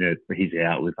unit. He's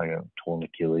out with like a torn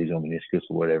Achilles or meniscus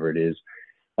or whatever it is.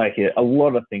 Like a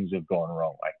lot of things have gone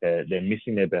wrong. Like they're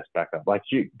missing their best backup. Like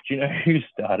do you know who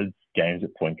started games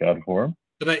at point guard for them?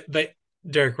 But they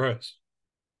Derrick Rose.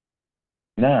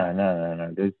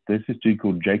 No. There's this dude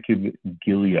called Jacob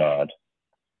Gilead.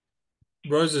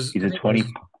 Roses, He's I a think Rose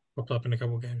 20. popped up in a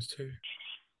couple of games too.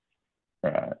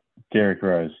 Right. Derrick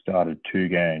Rose started 2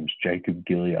 games. Jacob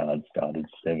Gilead started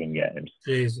 7 games.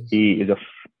 Jesus. He's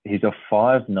a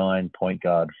 5'9" point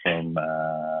guard from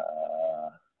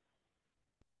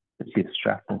let's see,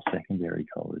 Stratton Secondary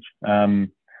College. Well,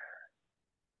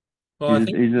 I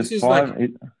think He's a this is like, five.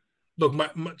 look,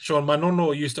 Sean, my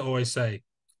nono used to always say,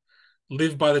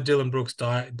 live by the Dylan Brooks,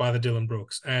 die by the Dylan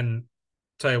Brooks. And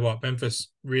tell you what, Memphis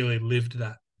really lived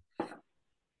that.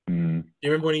 Mm,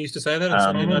 You remember when he used to say that on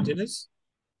Sunday night dinners?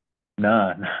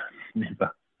 no,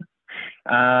 never.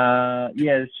 Yeah,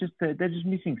 it's just they're just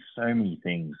missing so many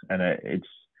things, and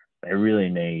they really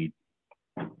need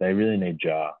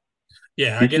Jar.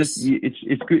 Yeah, I guess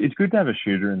It's good to have a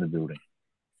shooter in the building.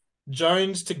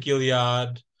 Jones to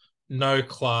Gilead, no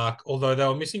Clark, although they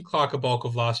were missing Clark a bulk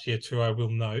of last year too, I will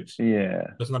note. Yeah,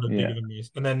 That's not a big yeah, of a miss.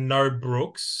 And then no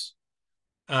Brooks.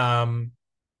 Um,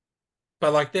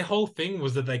 but like their whole thing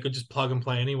was that they could just plug and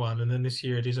play anyone, and then this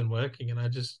year it isn't working. And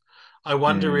I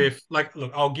wonder if, like,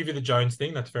 look, I'll give you the Jones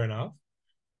thing, that's fair enough.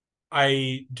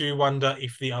 I do wonder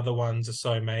if the other ones are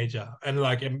so major. And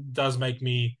like it does make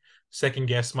me second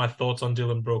guess my thoughts on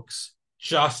Dylan Brooks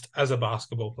just as a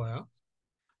basketball player.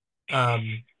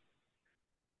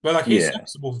 But like he's yeah.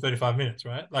 serviceable for 35 minutes,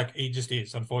 right? Like he just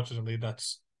is. Unfortunately,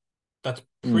 that's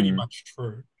pretty Mm, much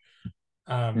true.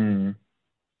 Um, mm,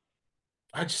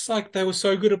 I just like they were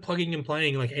so good at plugging and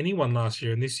playing like anyone last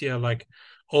year, and this year, like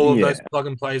all of those yeah. plug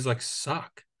and plays like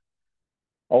suck.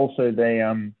 Also, they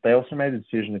also made a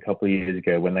decision a couple of years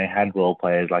ago when they had role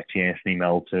players like Anthony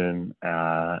Melton,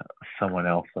 someone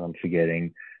else that I'm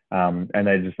forgetting, and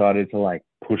they decided to like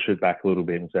push it back a little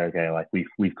bit and say, okay, like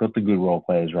we've got the good role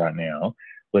players right now.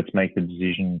 Let's make the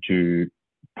decision to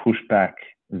push back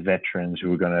veterans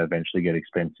who are going to eventually get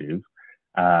expensive,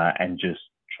 and just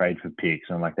trade for picks.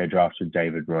 And like they drafted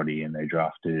David Roddy and they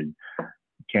drafted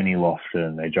Kenny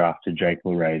Lofton, they drafted Jake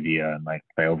LaRavia, and like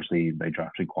they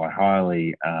drafted quite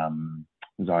highly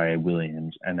Zaire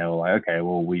Williams, and they were like, okay,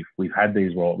 well we've had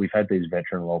these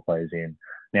veteran role players in.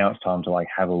 Now it's time to like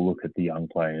have a look at the young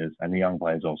players, and the young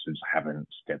players also just haven't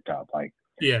stepped up. Like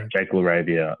Yeah, Jake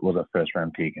LaRavia was a first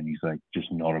round pick, and he's like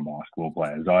just not a basketball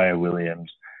player. Zaire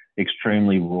Williams,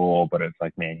 extremely raw, but it's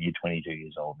like, man, you're 22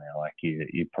 years old now. Like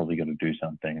you probably got to do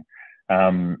something.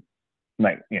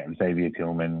 Like, Xavier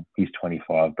Tillman, he's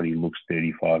 25, but he looks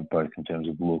 35 both in terms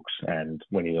of looks and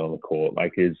when he's on the court.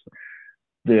 Like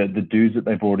the dudes that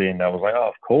they brought in, that was like, oh,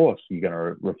 of course you're going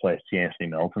to replace Anthony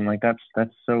Melton. Like that's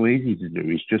so easy to do.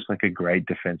 He's just like a great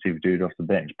defensive dude off the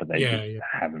bench, but they yeah, just yeah.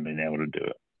 haven't been able to do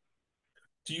it.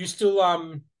 Do you still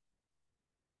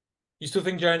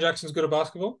think Jaren Jackson's good at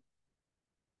basketball?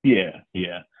 Yeah,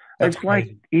 yeah. That's It's like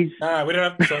crazy. he's No, we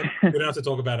don't have to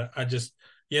talk about it. I just,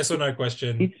 yes or no he's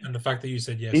question, and the fact that you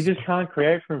said he yes, just can't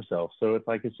create for himself. So it's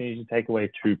like as soon as you take away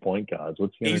 2 point guards,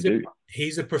 what's he gonna he's a do?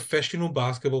 he's a professional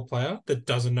basketball player that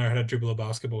doesn't know how to dribble a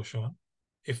basketball, Sean.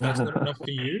 If that's not enough for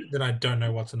you, then I don't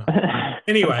know what's enough.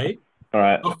 Anyway, All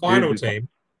right, our who's final this? team,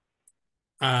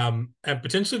 and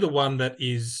potentially the one that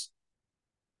is,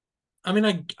 I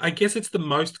mean, I guess it's the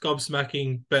most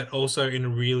gobsmacking, but also in a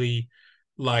really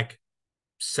like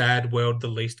sad world the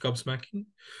least gobsmacking.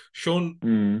 Sean,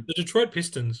 Mm. the Detroit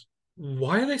Pistons,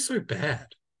 why are they so bad?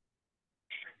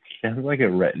 Sounds like a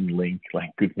Rhett and Link, like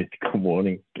Good Mythical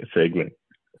Morning segment.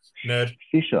 Nerd.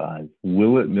 Fish eyes,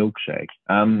 Willet milkshake.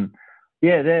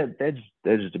 Yeah, they're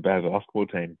just a bad basketball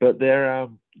team. But they're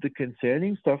the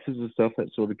concerning stuff is the stuff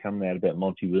that's sort of coming out about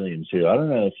Monty Williams, who I don't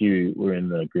know if you were in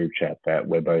the group chat that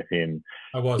we're both in.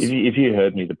 I was. If you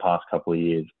heard me the past couple of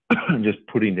years, just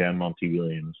putting down Monty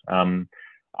Williams, I'm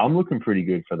looking pretty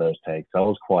good for those takes. I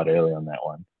was quite early on that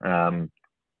one.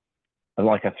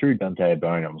 I threw Dante a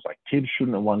bone. I was like, Tibbs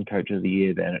shouldn't have won Coach of the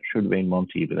Year then. It should have been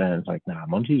Monty. But then it's like, nah,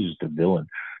 Monty's just a villain.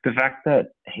 The fact that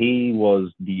he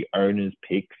was the owner's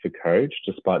pick for coach,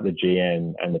 despite the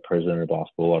GM and the president of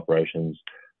basketball operations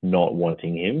not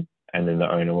wanting him. And then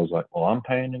the owner was like, well, I'm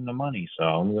paying him the money, so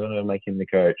I'm going to make him the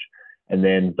coach. And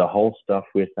then the whole stuff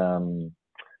with Ivy,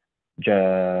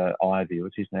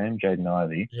 what's his name? Jaden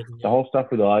Ivey. Yeah. The whole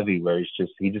stuff with Ivy where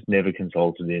he just never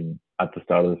consulted him at the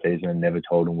start of the season and never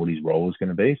told him what his role was going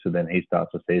to be. So then he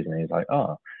starts the season and he's like,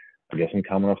 oh, I guess I'm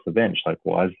coming off the bench. Like,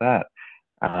 why is that?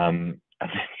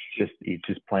 He's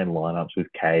just playing lineups with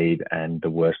Cade and the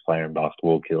worst player in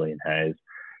basketball, Killian Hayes.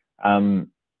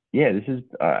 This is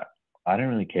I don't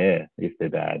really care if they're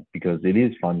bad because it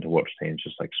is fun to watch teams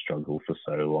just like struggle for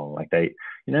so long. Like they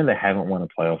haven't won a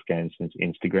playoff game since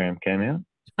Instagram came out.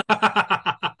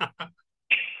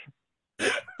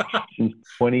 Since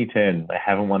 2010, they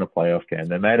haven't won a playoff game.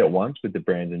 They made it once with the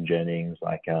Brandon Jennings,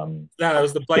 No, that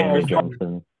was the Blake Stanley Griffin.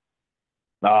 Johnson.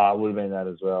 It would have been that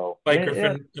as well. Blake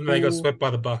Griffin, and they got swept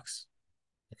by the Bucks.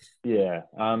 Yeah.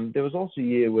 There was also a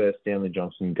year where Stanley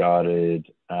Johnson guarded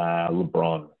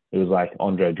LeBron. It was like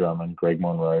Andre Drummond, Greg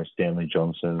Monroe, Stanley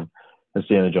Johnson. And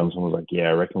Stanley Johnson was like, yeah,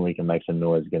 I reckon we can make some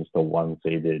noise against the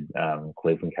one-seeded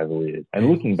Cleveland Cavaliers. And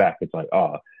looking back, it's like,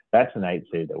 oh, that's an 8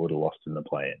 seed that would have lost in the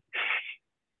play-in.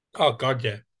 Oh, God,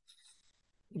 yeah.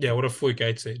 Yeah, what a fluke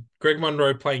 8 seed. Greg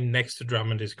Monroe playing next to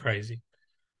Drummond is crazy.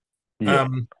 Yeah.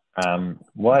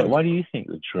 Why do you think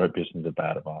the Detroit Pistons are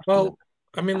bad at basketball? Well,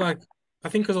 I mean, I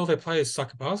think because all their players suck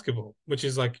at basketball, which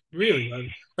is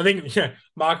really. I think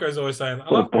Marco's always saying,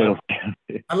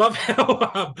 I love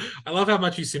how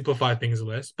much you simplify things,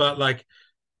 less. But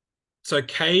so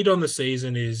Cade on the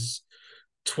season is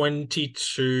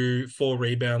 22, 4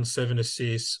 rebounds, 7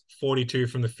 assists, 42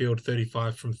 from the field,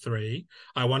 35 from 3.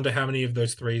 I wonder how many of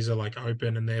those threes are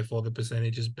open, and therefore the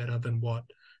percentage is better than what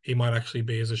he might actually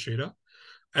be as a shooter.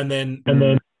 And then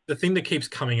the thing that keeps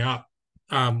coming up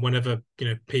whenever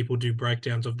people do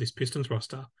breakdowns of this Pistons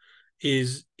roster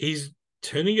is he's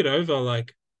turning it over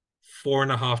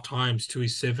 4.5 times to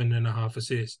his 7.5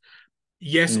 assists.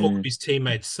 Yes, all of his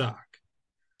teammates suck,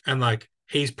 and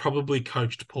he's probably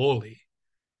coached poorly,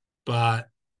 but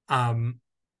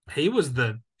he was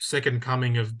the second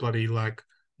coming of bloody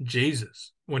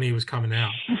Jesus when he was coming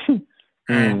out,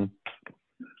 and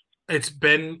it's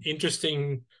been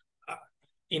interesting.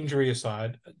 Injury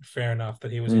aside, fair enough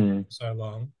that he was in for so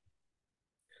long.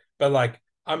 But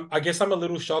I guess I'm a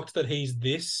little shocked that he's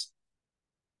this.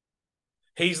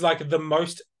 He's the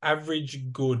most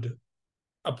average good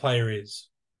a player is.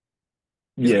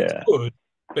 He's good,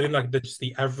 but in just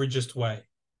the averagest way.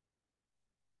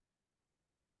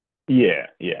 Yeah.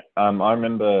 I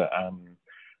remember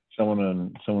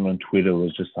someone on Twitter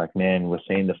was just like, man, we're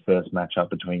seeing the first matchup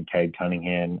between Cade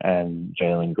Cunningham and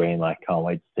Jalen Green. Can't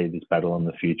wait to see this battle in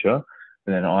the future.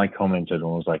 And then I commented and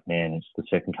was like, man, it's the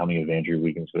second coming of Andrew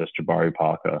Wiggins versus Jabari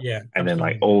Parker. Yeah. And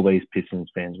absolutely. Then all these Pistons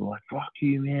fans were like, fuck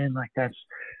you, man.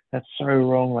 That's so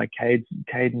wrong. Cade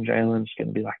and Jalen's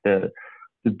going to be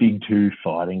the big two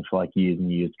fighting for years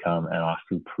and years to come. And I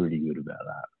feel pretty good about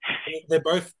that. They're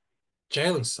both,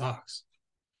 Jalen sucks.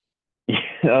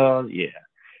 Yeah.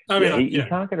 I mean, you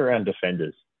can't get around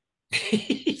defenders.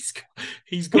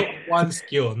 he's got one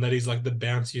skill, and that he's the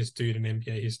bounciest dude in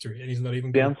NBA history, and he's not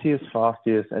even bounciest,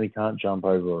 fastest, and he can't jump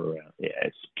over or around. Yeah,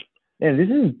 this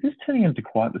is turning into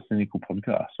quite the cynical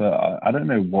podcast. So I don't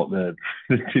know what the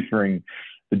differing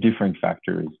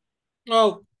factor is.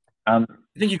 Well, I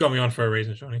think you got me on for a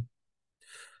reason, Shawnee.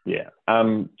 Yeah.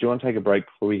 Do you want to take a break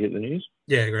before we hit the news?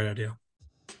 Yeah, great idea.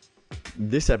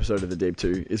 This episode of The Deep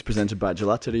 2 is presented by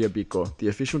Gelateria Bico, the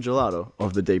official gelato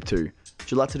of The Deep 2.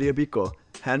 Gelateria Bico,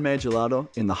 handmade gelato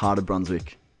in the heart of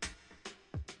Brunswick.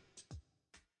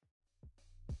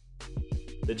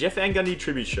 The Jeff Van Gundy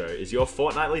Tribute Show is your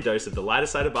fortnightly dose of the lighter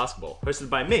side of basketball, hosted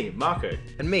by me, Marco.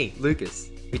 And me, Lucas.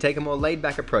 We take a more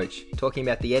laid-back approach, talking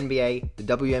about the NBA, the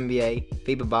WNBA,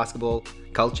 FIBA basketball,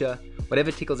 culture, whatever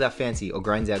tickles our fancy or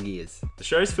grinds our gears. The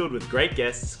show is filled with great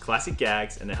guests, classic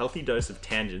gags, and a healthy dose of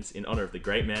tangents in honor of the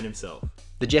great man himself.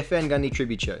 The Jeff Van Gundy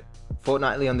Tribute Show.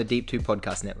 fortnightly on the Deep 2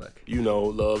 Podcast Network.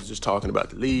 Loves just talking about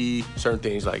the league, certain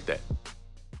things like that.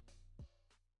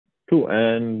 Cool,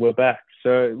 and we're back.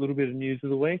 So a little bit of news of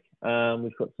the week.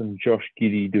 We've got some Josh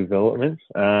Giddey developments.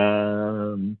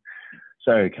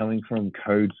 So coming from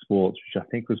Code Sports, which I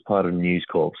think was part of News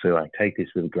Corp, so like take this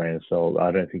with a grain of salt.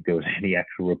 I don't think there was any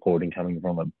actual reporting coming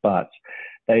from it, but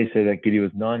they said that Giddey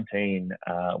was 19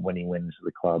 when he went into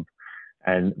the club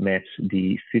and met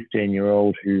the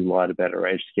 15-year-old who lied about her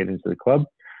age to get into the club.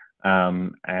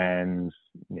 And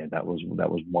yeah, that was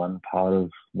one part of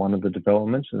one of the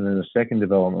developments. And then the second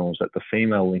development was that the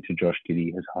female linked to Josh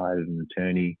Giddey has hired an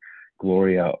attorney,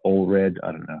 Gloria Allred.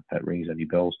 I don't know if that rings any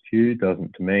bells to you,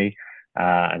 doesn't to me.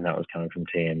 And that was coming from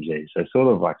TMZ. So sort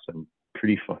of like some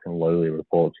pretty fucking lowly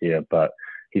reports here, but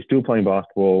he's still playing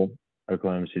basketball.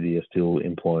 Oklahoma City are still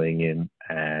employing him.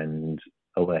 And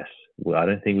Alessio, well, I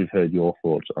don't think we've heard your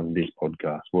thoughts on this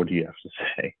podcast. What do you have to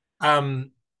say?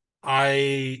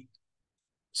 I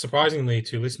surprisingly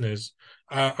to listeners,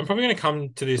 I'm probably going to come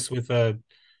to this with a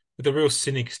real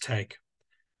cynic's take.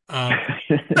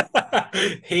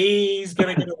 He's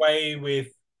going to get away with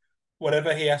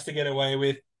whatever he has to get away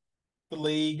with. The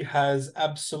league has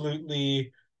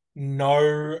absolutely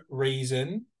no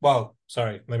reason. Well,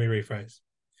 sorry, let me rephrase.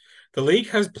 The league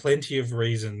has plenty of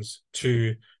reasons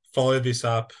to follow this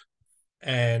up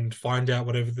and find out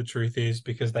whatever the truth is,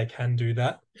 because they can do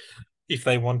that if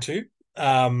they want to.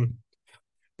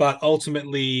 But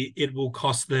ultimately, it will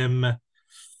cost them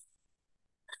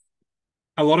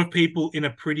a lot of people in a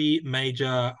pretty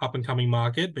major up-and-coming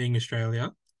market, being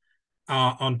Australia,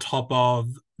 on top of,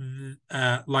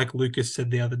 like Lucas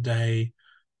said the other day,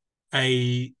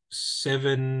 a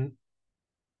 7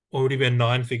 or would it be a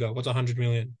 9-figure? What's 100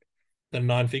 million? Then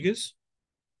 9 figures?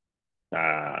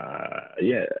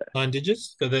 Yeah. 9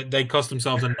 digits? So they cost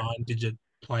themselves a 9-digit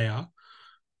player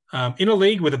in a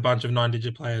league with a bunch of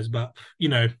 9-digit players. But,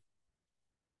 I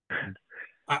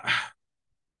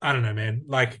don't know, man.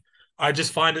 Like, I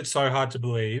just find it so hard to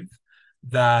believe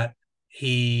that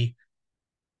he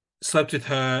slept with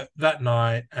her that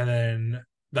night and then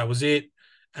that was it.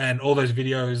 And all those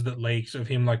videos that leaked of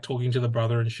him like talking to the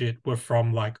brother and shit were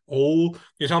from like all.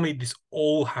 You're telling me this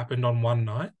all happened on one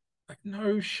night? Like,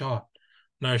 no shot.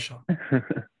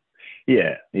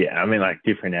 Yeah. I mean, like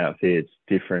different outfits,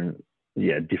 different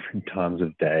times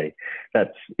of day.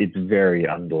 It's very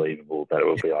unbelievable that it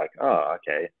will be like, oh,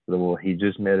 okay. Well, he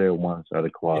just met her once at a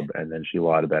club and then she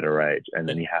lied about her age, and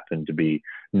then he happened to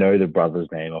know the brother's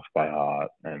name off by heart,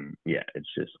 and yeah, it's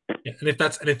just And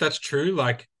if that's true,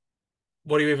 like,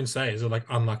 what do you even say? Is it like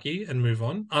unlucky and move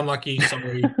on? Unlucky,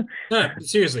 sorry. No,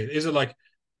 seriously, is it like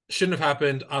shouldn't have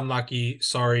happened, unlucky,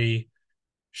 sorry,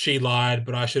 she lied,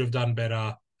 but I should have done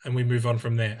better, and we move on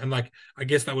from there? And like, I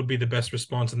guess that would be the best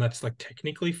response, and that's like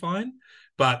technically fine,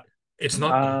 but it's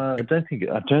not. I don't think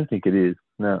it is.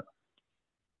 No.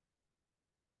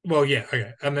 Well, yeah,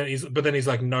 okay. And then he's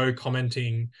like no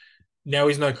commenting. Now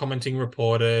he's no commenting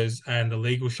reporters, and the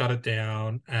league will shut it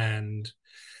down, and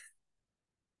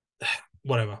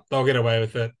whatever. They'll get away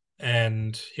with it,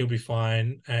 and he'll be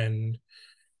fine, and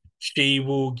she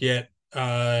will get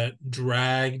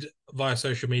dragged via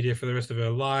social media for the rest of her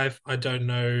life. I don't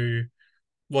know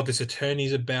what this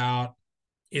attorney's about.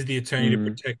 Is the attorney to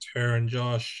protect her and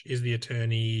Josh? Is the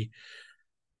attorney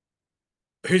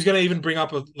who's going to even bring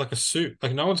up a suit?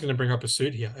 Like, no one's going to bring up a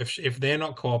suit here if they're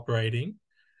not cooperating,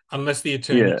 unless the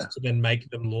attorney is to then make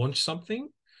them launch something.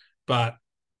 But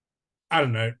I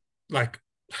don't know. Like,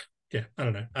 yeah, I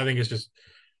don't know. I think it's just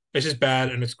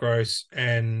bad and it's gross,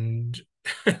 and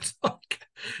it's like,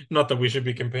 not that we should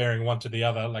be comparing one to the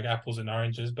other like apples and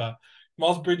oranges, but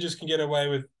Miles Bridges can get away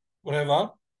with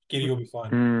whatever. Giddey will be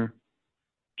fine.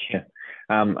 Yeah.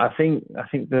 I think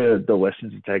the lesson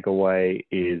to take away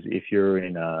is if you're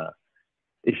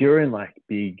in like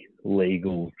big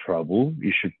legal trouble,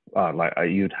 you should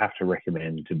you'd have to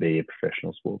recommend to be a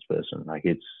professional sports person. Like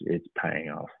it's paying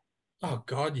off. Oh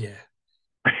God, yeah.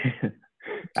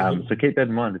 So keep that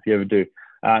in mind if you ever do.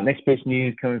 Next piece of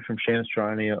news coming from Shams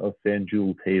Charania of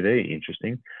FanDuel TV,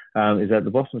 interesting, is that the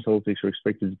Boston Celtics are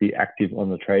expected to be active on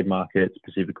the trade market,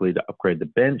 specifically to upgrade the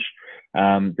bench.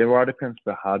 There are defense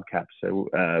for hard caps. So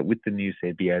with the new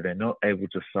CBA, they're not able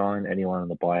to sign anyone in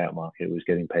the buyout market who's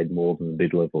getting paid more than the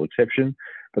bid-level exception,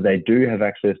 but they do have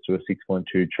access to a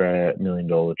 $6.2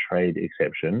 million trade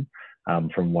exception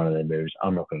from one of their moves.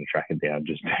 I'm not going to track it down,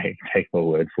 just take my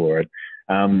word for it.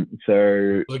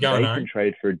 So they can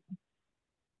trade for...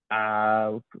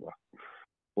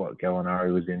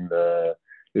 Gallinari was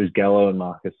it was Gallo and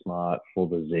Marcus Smart for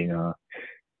the Zinger.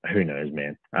 Who knows,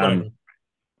 man?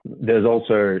 There's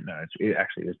also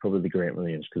there's probably the Grant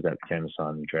Williams, because that became a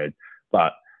sign and trade.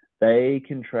 but they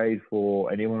can trade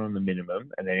for anyone on the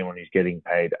minimum and anyone who's getting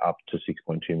paid up to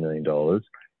 $6.2 million.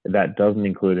 That doesn't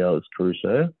include Alex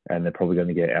Caruso, and they're probably going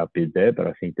to get outbid there. But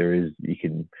I think you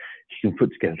can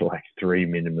put together like 3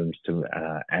 minimums to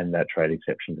and that trade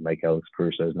exception to make Alex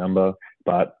Caruso's number,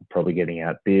 but probably getting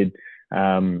outbid.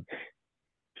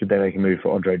 Should they make a move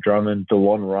for Andre Drummond?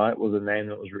 DeLon Wright was a name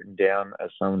that was written down as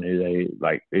someone who they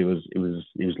like. It was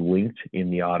linked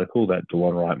in the article that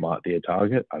DeLon Wright might be a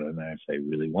target. I don't know if they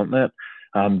really want that.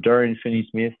 Dorian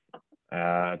Finney-Smith,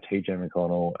 TJ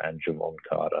McConnell, and Javon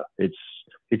Carter. It's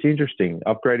interesting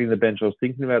upgrading the bench. I was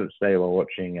thinking about it today while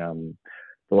watching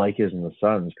the Lakers and the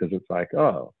Suns, because it's like,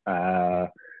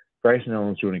 Grayson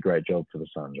Allen's doing a great job for the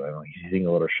Suns, right? Like, he's hitting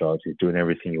a lot of shots. He's doing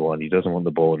everything you want. He doesn't want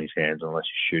the ball in his hands unless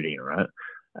he's shooting it, right?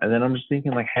 And then I'm just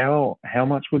thinking, like, how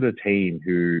much would a team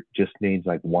who just needs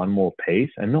like one more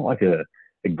piece, and not like a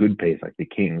good piece like the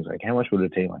Kings, like how much would a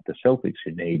team like the Celtics,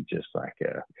 who need just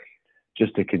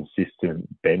a consistent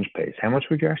bench piece, how much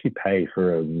would you actually pay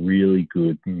for a really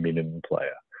good minimum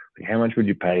player? Like, how much would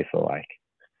you pay for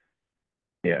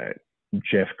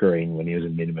Jeff Green when he was a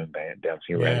minimum man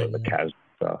bouncing around on the Cavs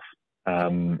stuff?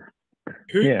 Who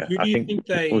do you think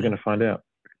we're going to find out.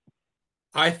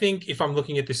 I think if I'm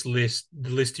looking at this list, the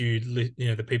names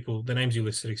you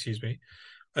listed, excuse me,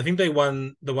 I think the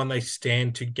one they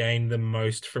stand to gain the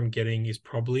most from getting is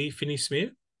probably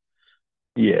Finney-Smith.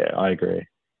 Yeah, I agree.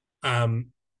 I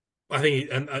think,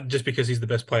 just because he's the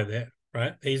best player there,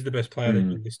 right? He's the best player that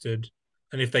you listed,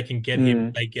 and if they can get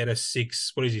him, they get a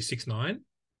 6. What is he? 6'9"?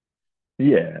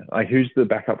 Yeah, like who's the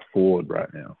backup forward right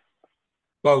now?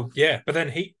 Well, yeah, but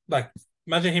then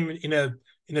imagine him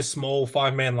in a small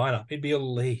 5-man lineup. He'd be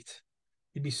elite.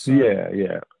 He'd be so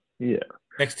yeah.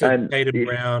 Next to Tatum,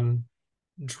 Brown,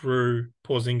 Drew,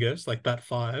 Porzingis, like that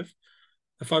 5.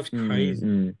 The 5's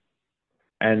crazy.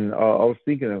 And I was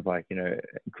thinking of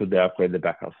could they upgrade the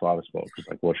backup 5 spot?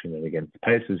 Because watching them against the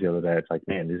Pacers the other day, it's like,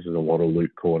 man, this is a lot of Luke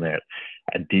Cornett.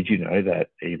 And did you know that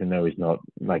even though he's not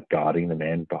guarding the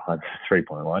man behind the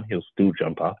 3-point line, he'll still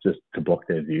jump up just to block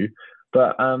their view?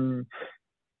 But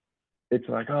it's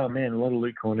like, oh man, a lot of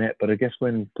Luke Cornett. But I guess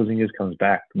when Porzingis comes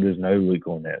back, there's no Luke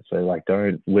Cornett. So I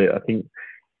think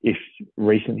if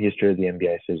recent history of the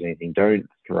NBA says anything, don't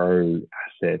throw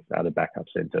assets at a backup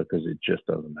center, because it just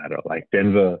doesn't matter. Like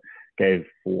Denver gave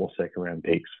 4 second-round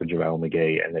picks for JaVale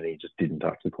McGee, and then he just didn't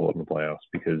touch the court in the playoffs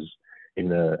because in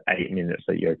the 8 minutes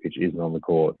that Jokic isn't on the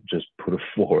court, just put a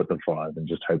 4 at the 5 and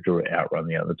just hope to outrun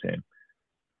the other team.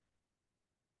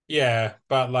 Yeah,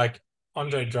 but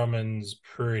Andre Drummond's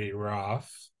pretty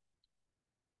rough.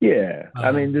 Yeah,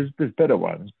 I mean, there's better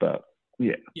ones, but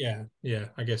yeah,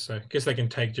 I guess so. I guess they can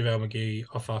take JaVale McGee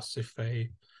off us if they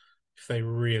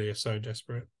really are so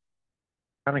desperate.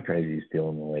 Kind of crazy he's still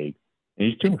in the league.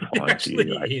 He's doing fine.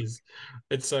 Actually, he is.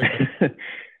 It's so good.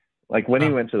 When he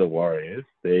went to the Warriors,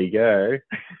 there you go.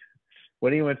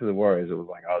 When he went to the Warriors, it was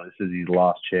like, oh, this is his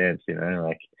last chance,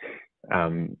 can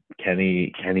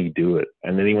he do it?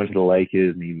 And then he went to the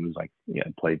Lakers, and he was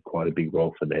played quite a big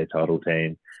role for their title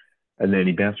team. And then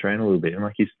he bounced around a little bit,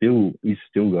 and he's still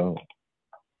going.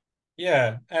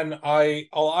 Yeah, and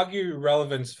I'll argue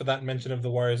relevance for that mention of the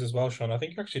Warriors as well, Sean. I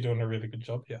think you're actually doing a really good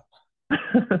job here.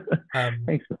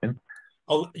 Thanks, man.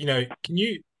 Can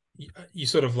you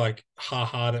sort of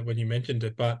ha-ha'd it when you mentioned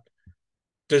it, but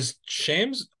does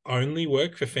Shams only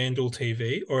work for FanDuel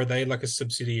TV, or are they a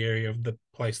subsidiary of the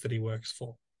place that he works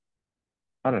for?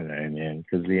 I don't know, man,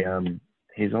 because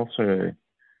he's also,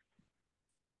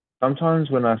 sometimes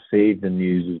when I see the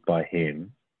news is by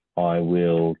him, I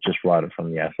will just write it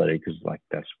from The Athletic, because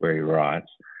that's where he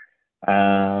writes.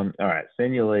 All right,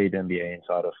 senior lead NBA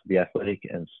insider for The Athletic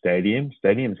and Stadium.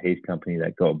 Stadium's his company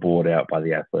that got bought out by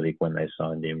The Athletic when they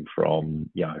signed him from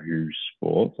Yahoo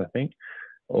Sports, I think.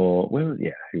 Or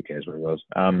who cares what it was.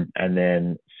 And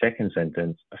then second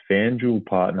sentence, a FanDuel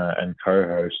partner and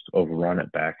co-host of Run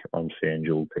It Back on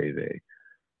FanDuel TV.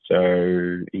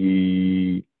 So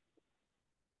he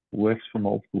works for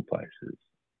multiple places.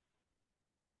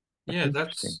 Yeah,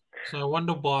 so I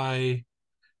wonder why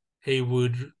he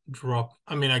would drop.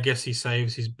 I mean, I guess he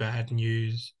saves his bad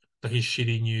news, his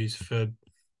shitty news, for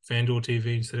FanDuel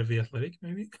TV instead of The Athletic,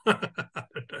 maybe. I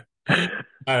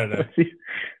don't know.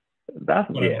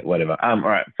 Whatever. All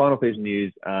right, final piece of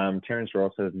news. Terrence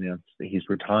Ross has announced his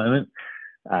retirement.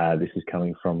 This is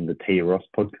coming from the T. Ross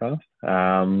podcast.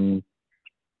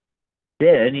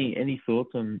 Any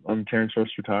thoughts on Terrence Ross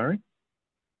retiring?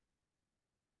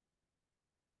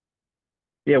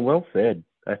 Yeah, well said.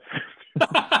 That's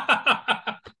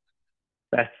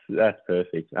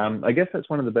perfect. I guess that's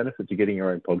one of the benefits of getting your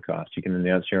own podcast. You can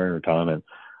announce your own retirement.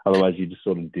 Otherwise, you just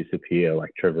sort of disappear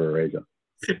like Trevor Ariza.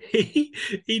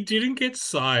 He didn't get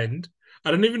signed. I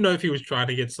don't even know if he was trying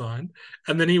to get signed.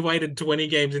 And then he waited 20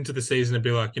 games into the season and be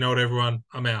like, you know what, everyone,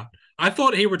 I'm out. I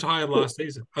thought he retired last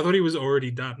season. I thought he was already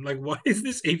done. Like, why is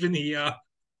this even here?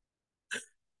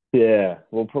 Yeah,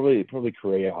 well, probably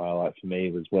career highlight for me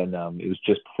was when it was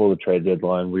just before the trade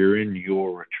deadline. We were in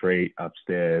your retreat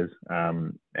upstairs,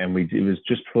 and it was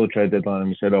just before the trade deadline, and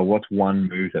we said, "Oh, what's one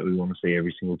move that we want to see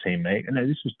every single team make?" And no,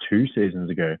 this was 2 seasons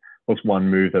ago. What's one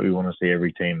move that we want to see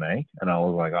every team make? And I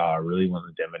was like, "Oh, I really want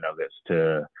the Denver Nuggets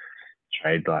to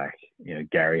trade like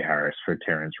Gary Harris for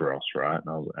Terrence Ross, right?"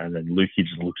 And then Lukey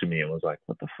just looked at me and was like,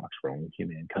 "What the fuck's wrong with you,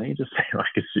 man? Can't you just say like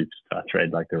a superstar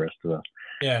trade like the rest of us?"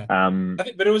 Yeah. I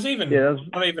think, but it was even Yeah,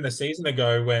 not even a season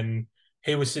ago when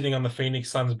he was sitting on the Phoenix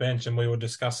Suns bench and we were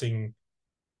discussing.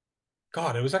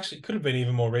 God, it could have been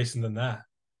even more recent than that.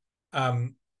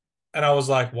 And I was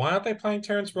like, why aren't they playing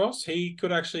Terrence Ross? He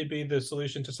could actually be the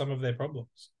solution to some of their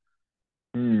problems.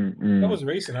 That was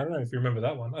recent. I don't know if you remember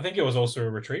that one. I think it was also a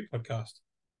retreat podcast.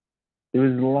 It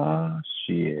was last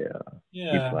year.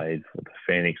 Yeah. He played for the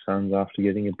Phoenix Suns after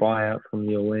getting a buyout from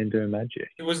the Orlando Magic.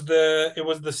 It was the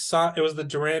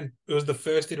Durant. It was the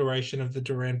first iteration of the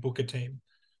Durant Booker team.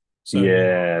 So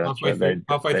yeah, that's halfway right.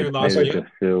 through They last needed year,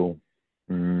 to fill.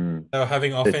 they were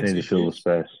having They offense needed to fill the issues.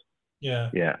 space.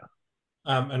 Yeah. Yeah.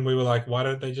 And we were like, why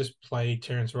don't they just play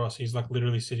Terrence Ross? He's like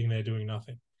literally sitting there doing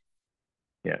nothing.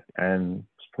 Yeah, and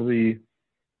it's probably,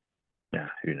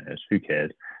 who knows? Who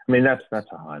cares? I mean, that's a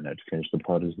high note to finish the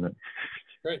pod, isn't it?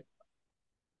 Great.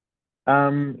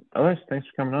 Alessio, thanks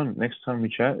for coming on. Next time we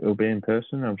chat, it'll be in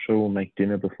person. I'm sure we'll make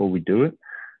dinner before we do it.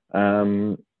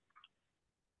 But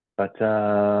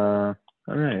I don't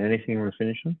know. Anything you want to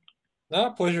finish on?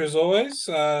 No, pleasure as always.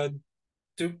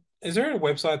 Is there a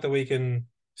website that we can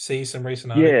see some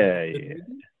recent articles?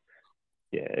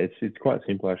 Yeah. It's quite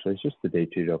simple actually. It's just the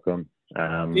d2.com.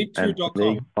 And from there you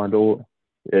D2.com. can find all.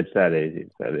 It's that easy.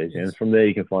 It's that easy. Yes. And from there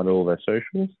you can find all of our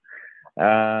socials,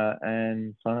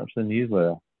 and sign up to the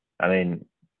newsletter. I mean,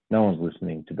 no one's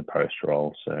listening to the post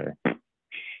roll, so.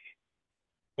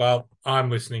 Well, I'm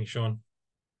listening, Sean.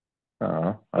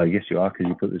 I guess you are because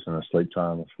you put this on a sleep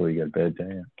time before you go to bed, don't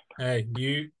you? Hey,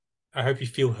 I hope you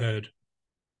feel heard.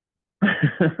 All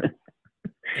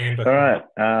right.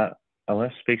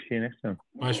 I'll speak to you next time.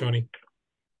 Bye, Shawnee.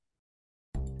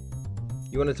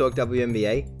 You want to talk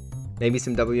WNBA? Maybe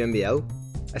some WNBL?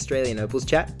 Australian Opals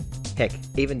chat? Heck,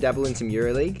 even dabble in some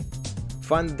EuroLeague?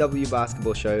 Find the W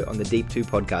Basketball Show on the Deep 2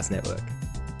 Podcast Network.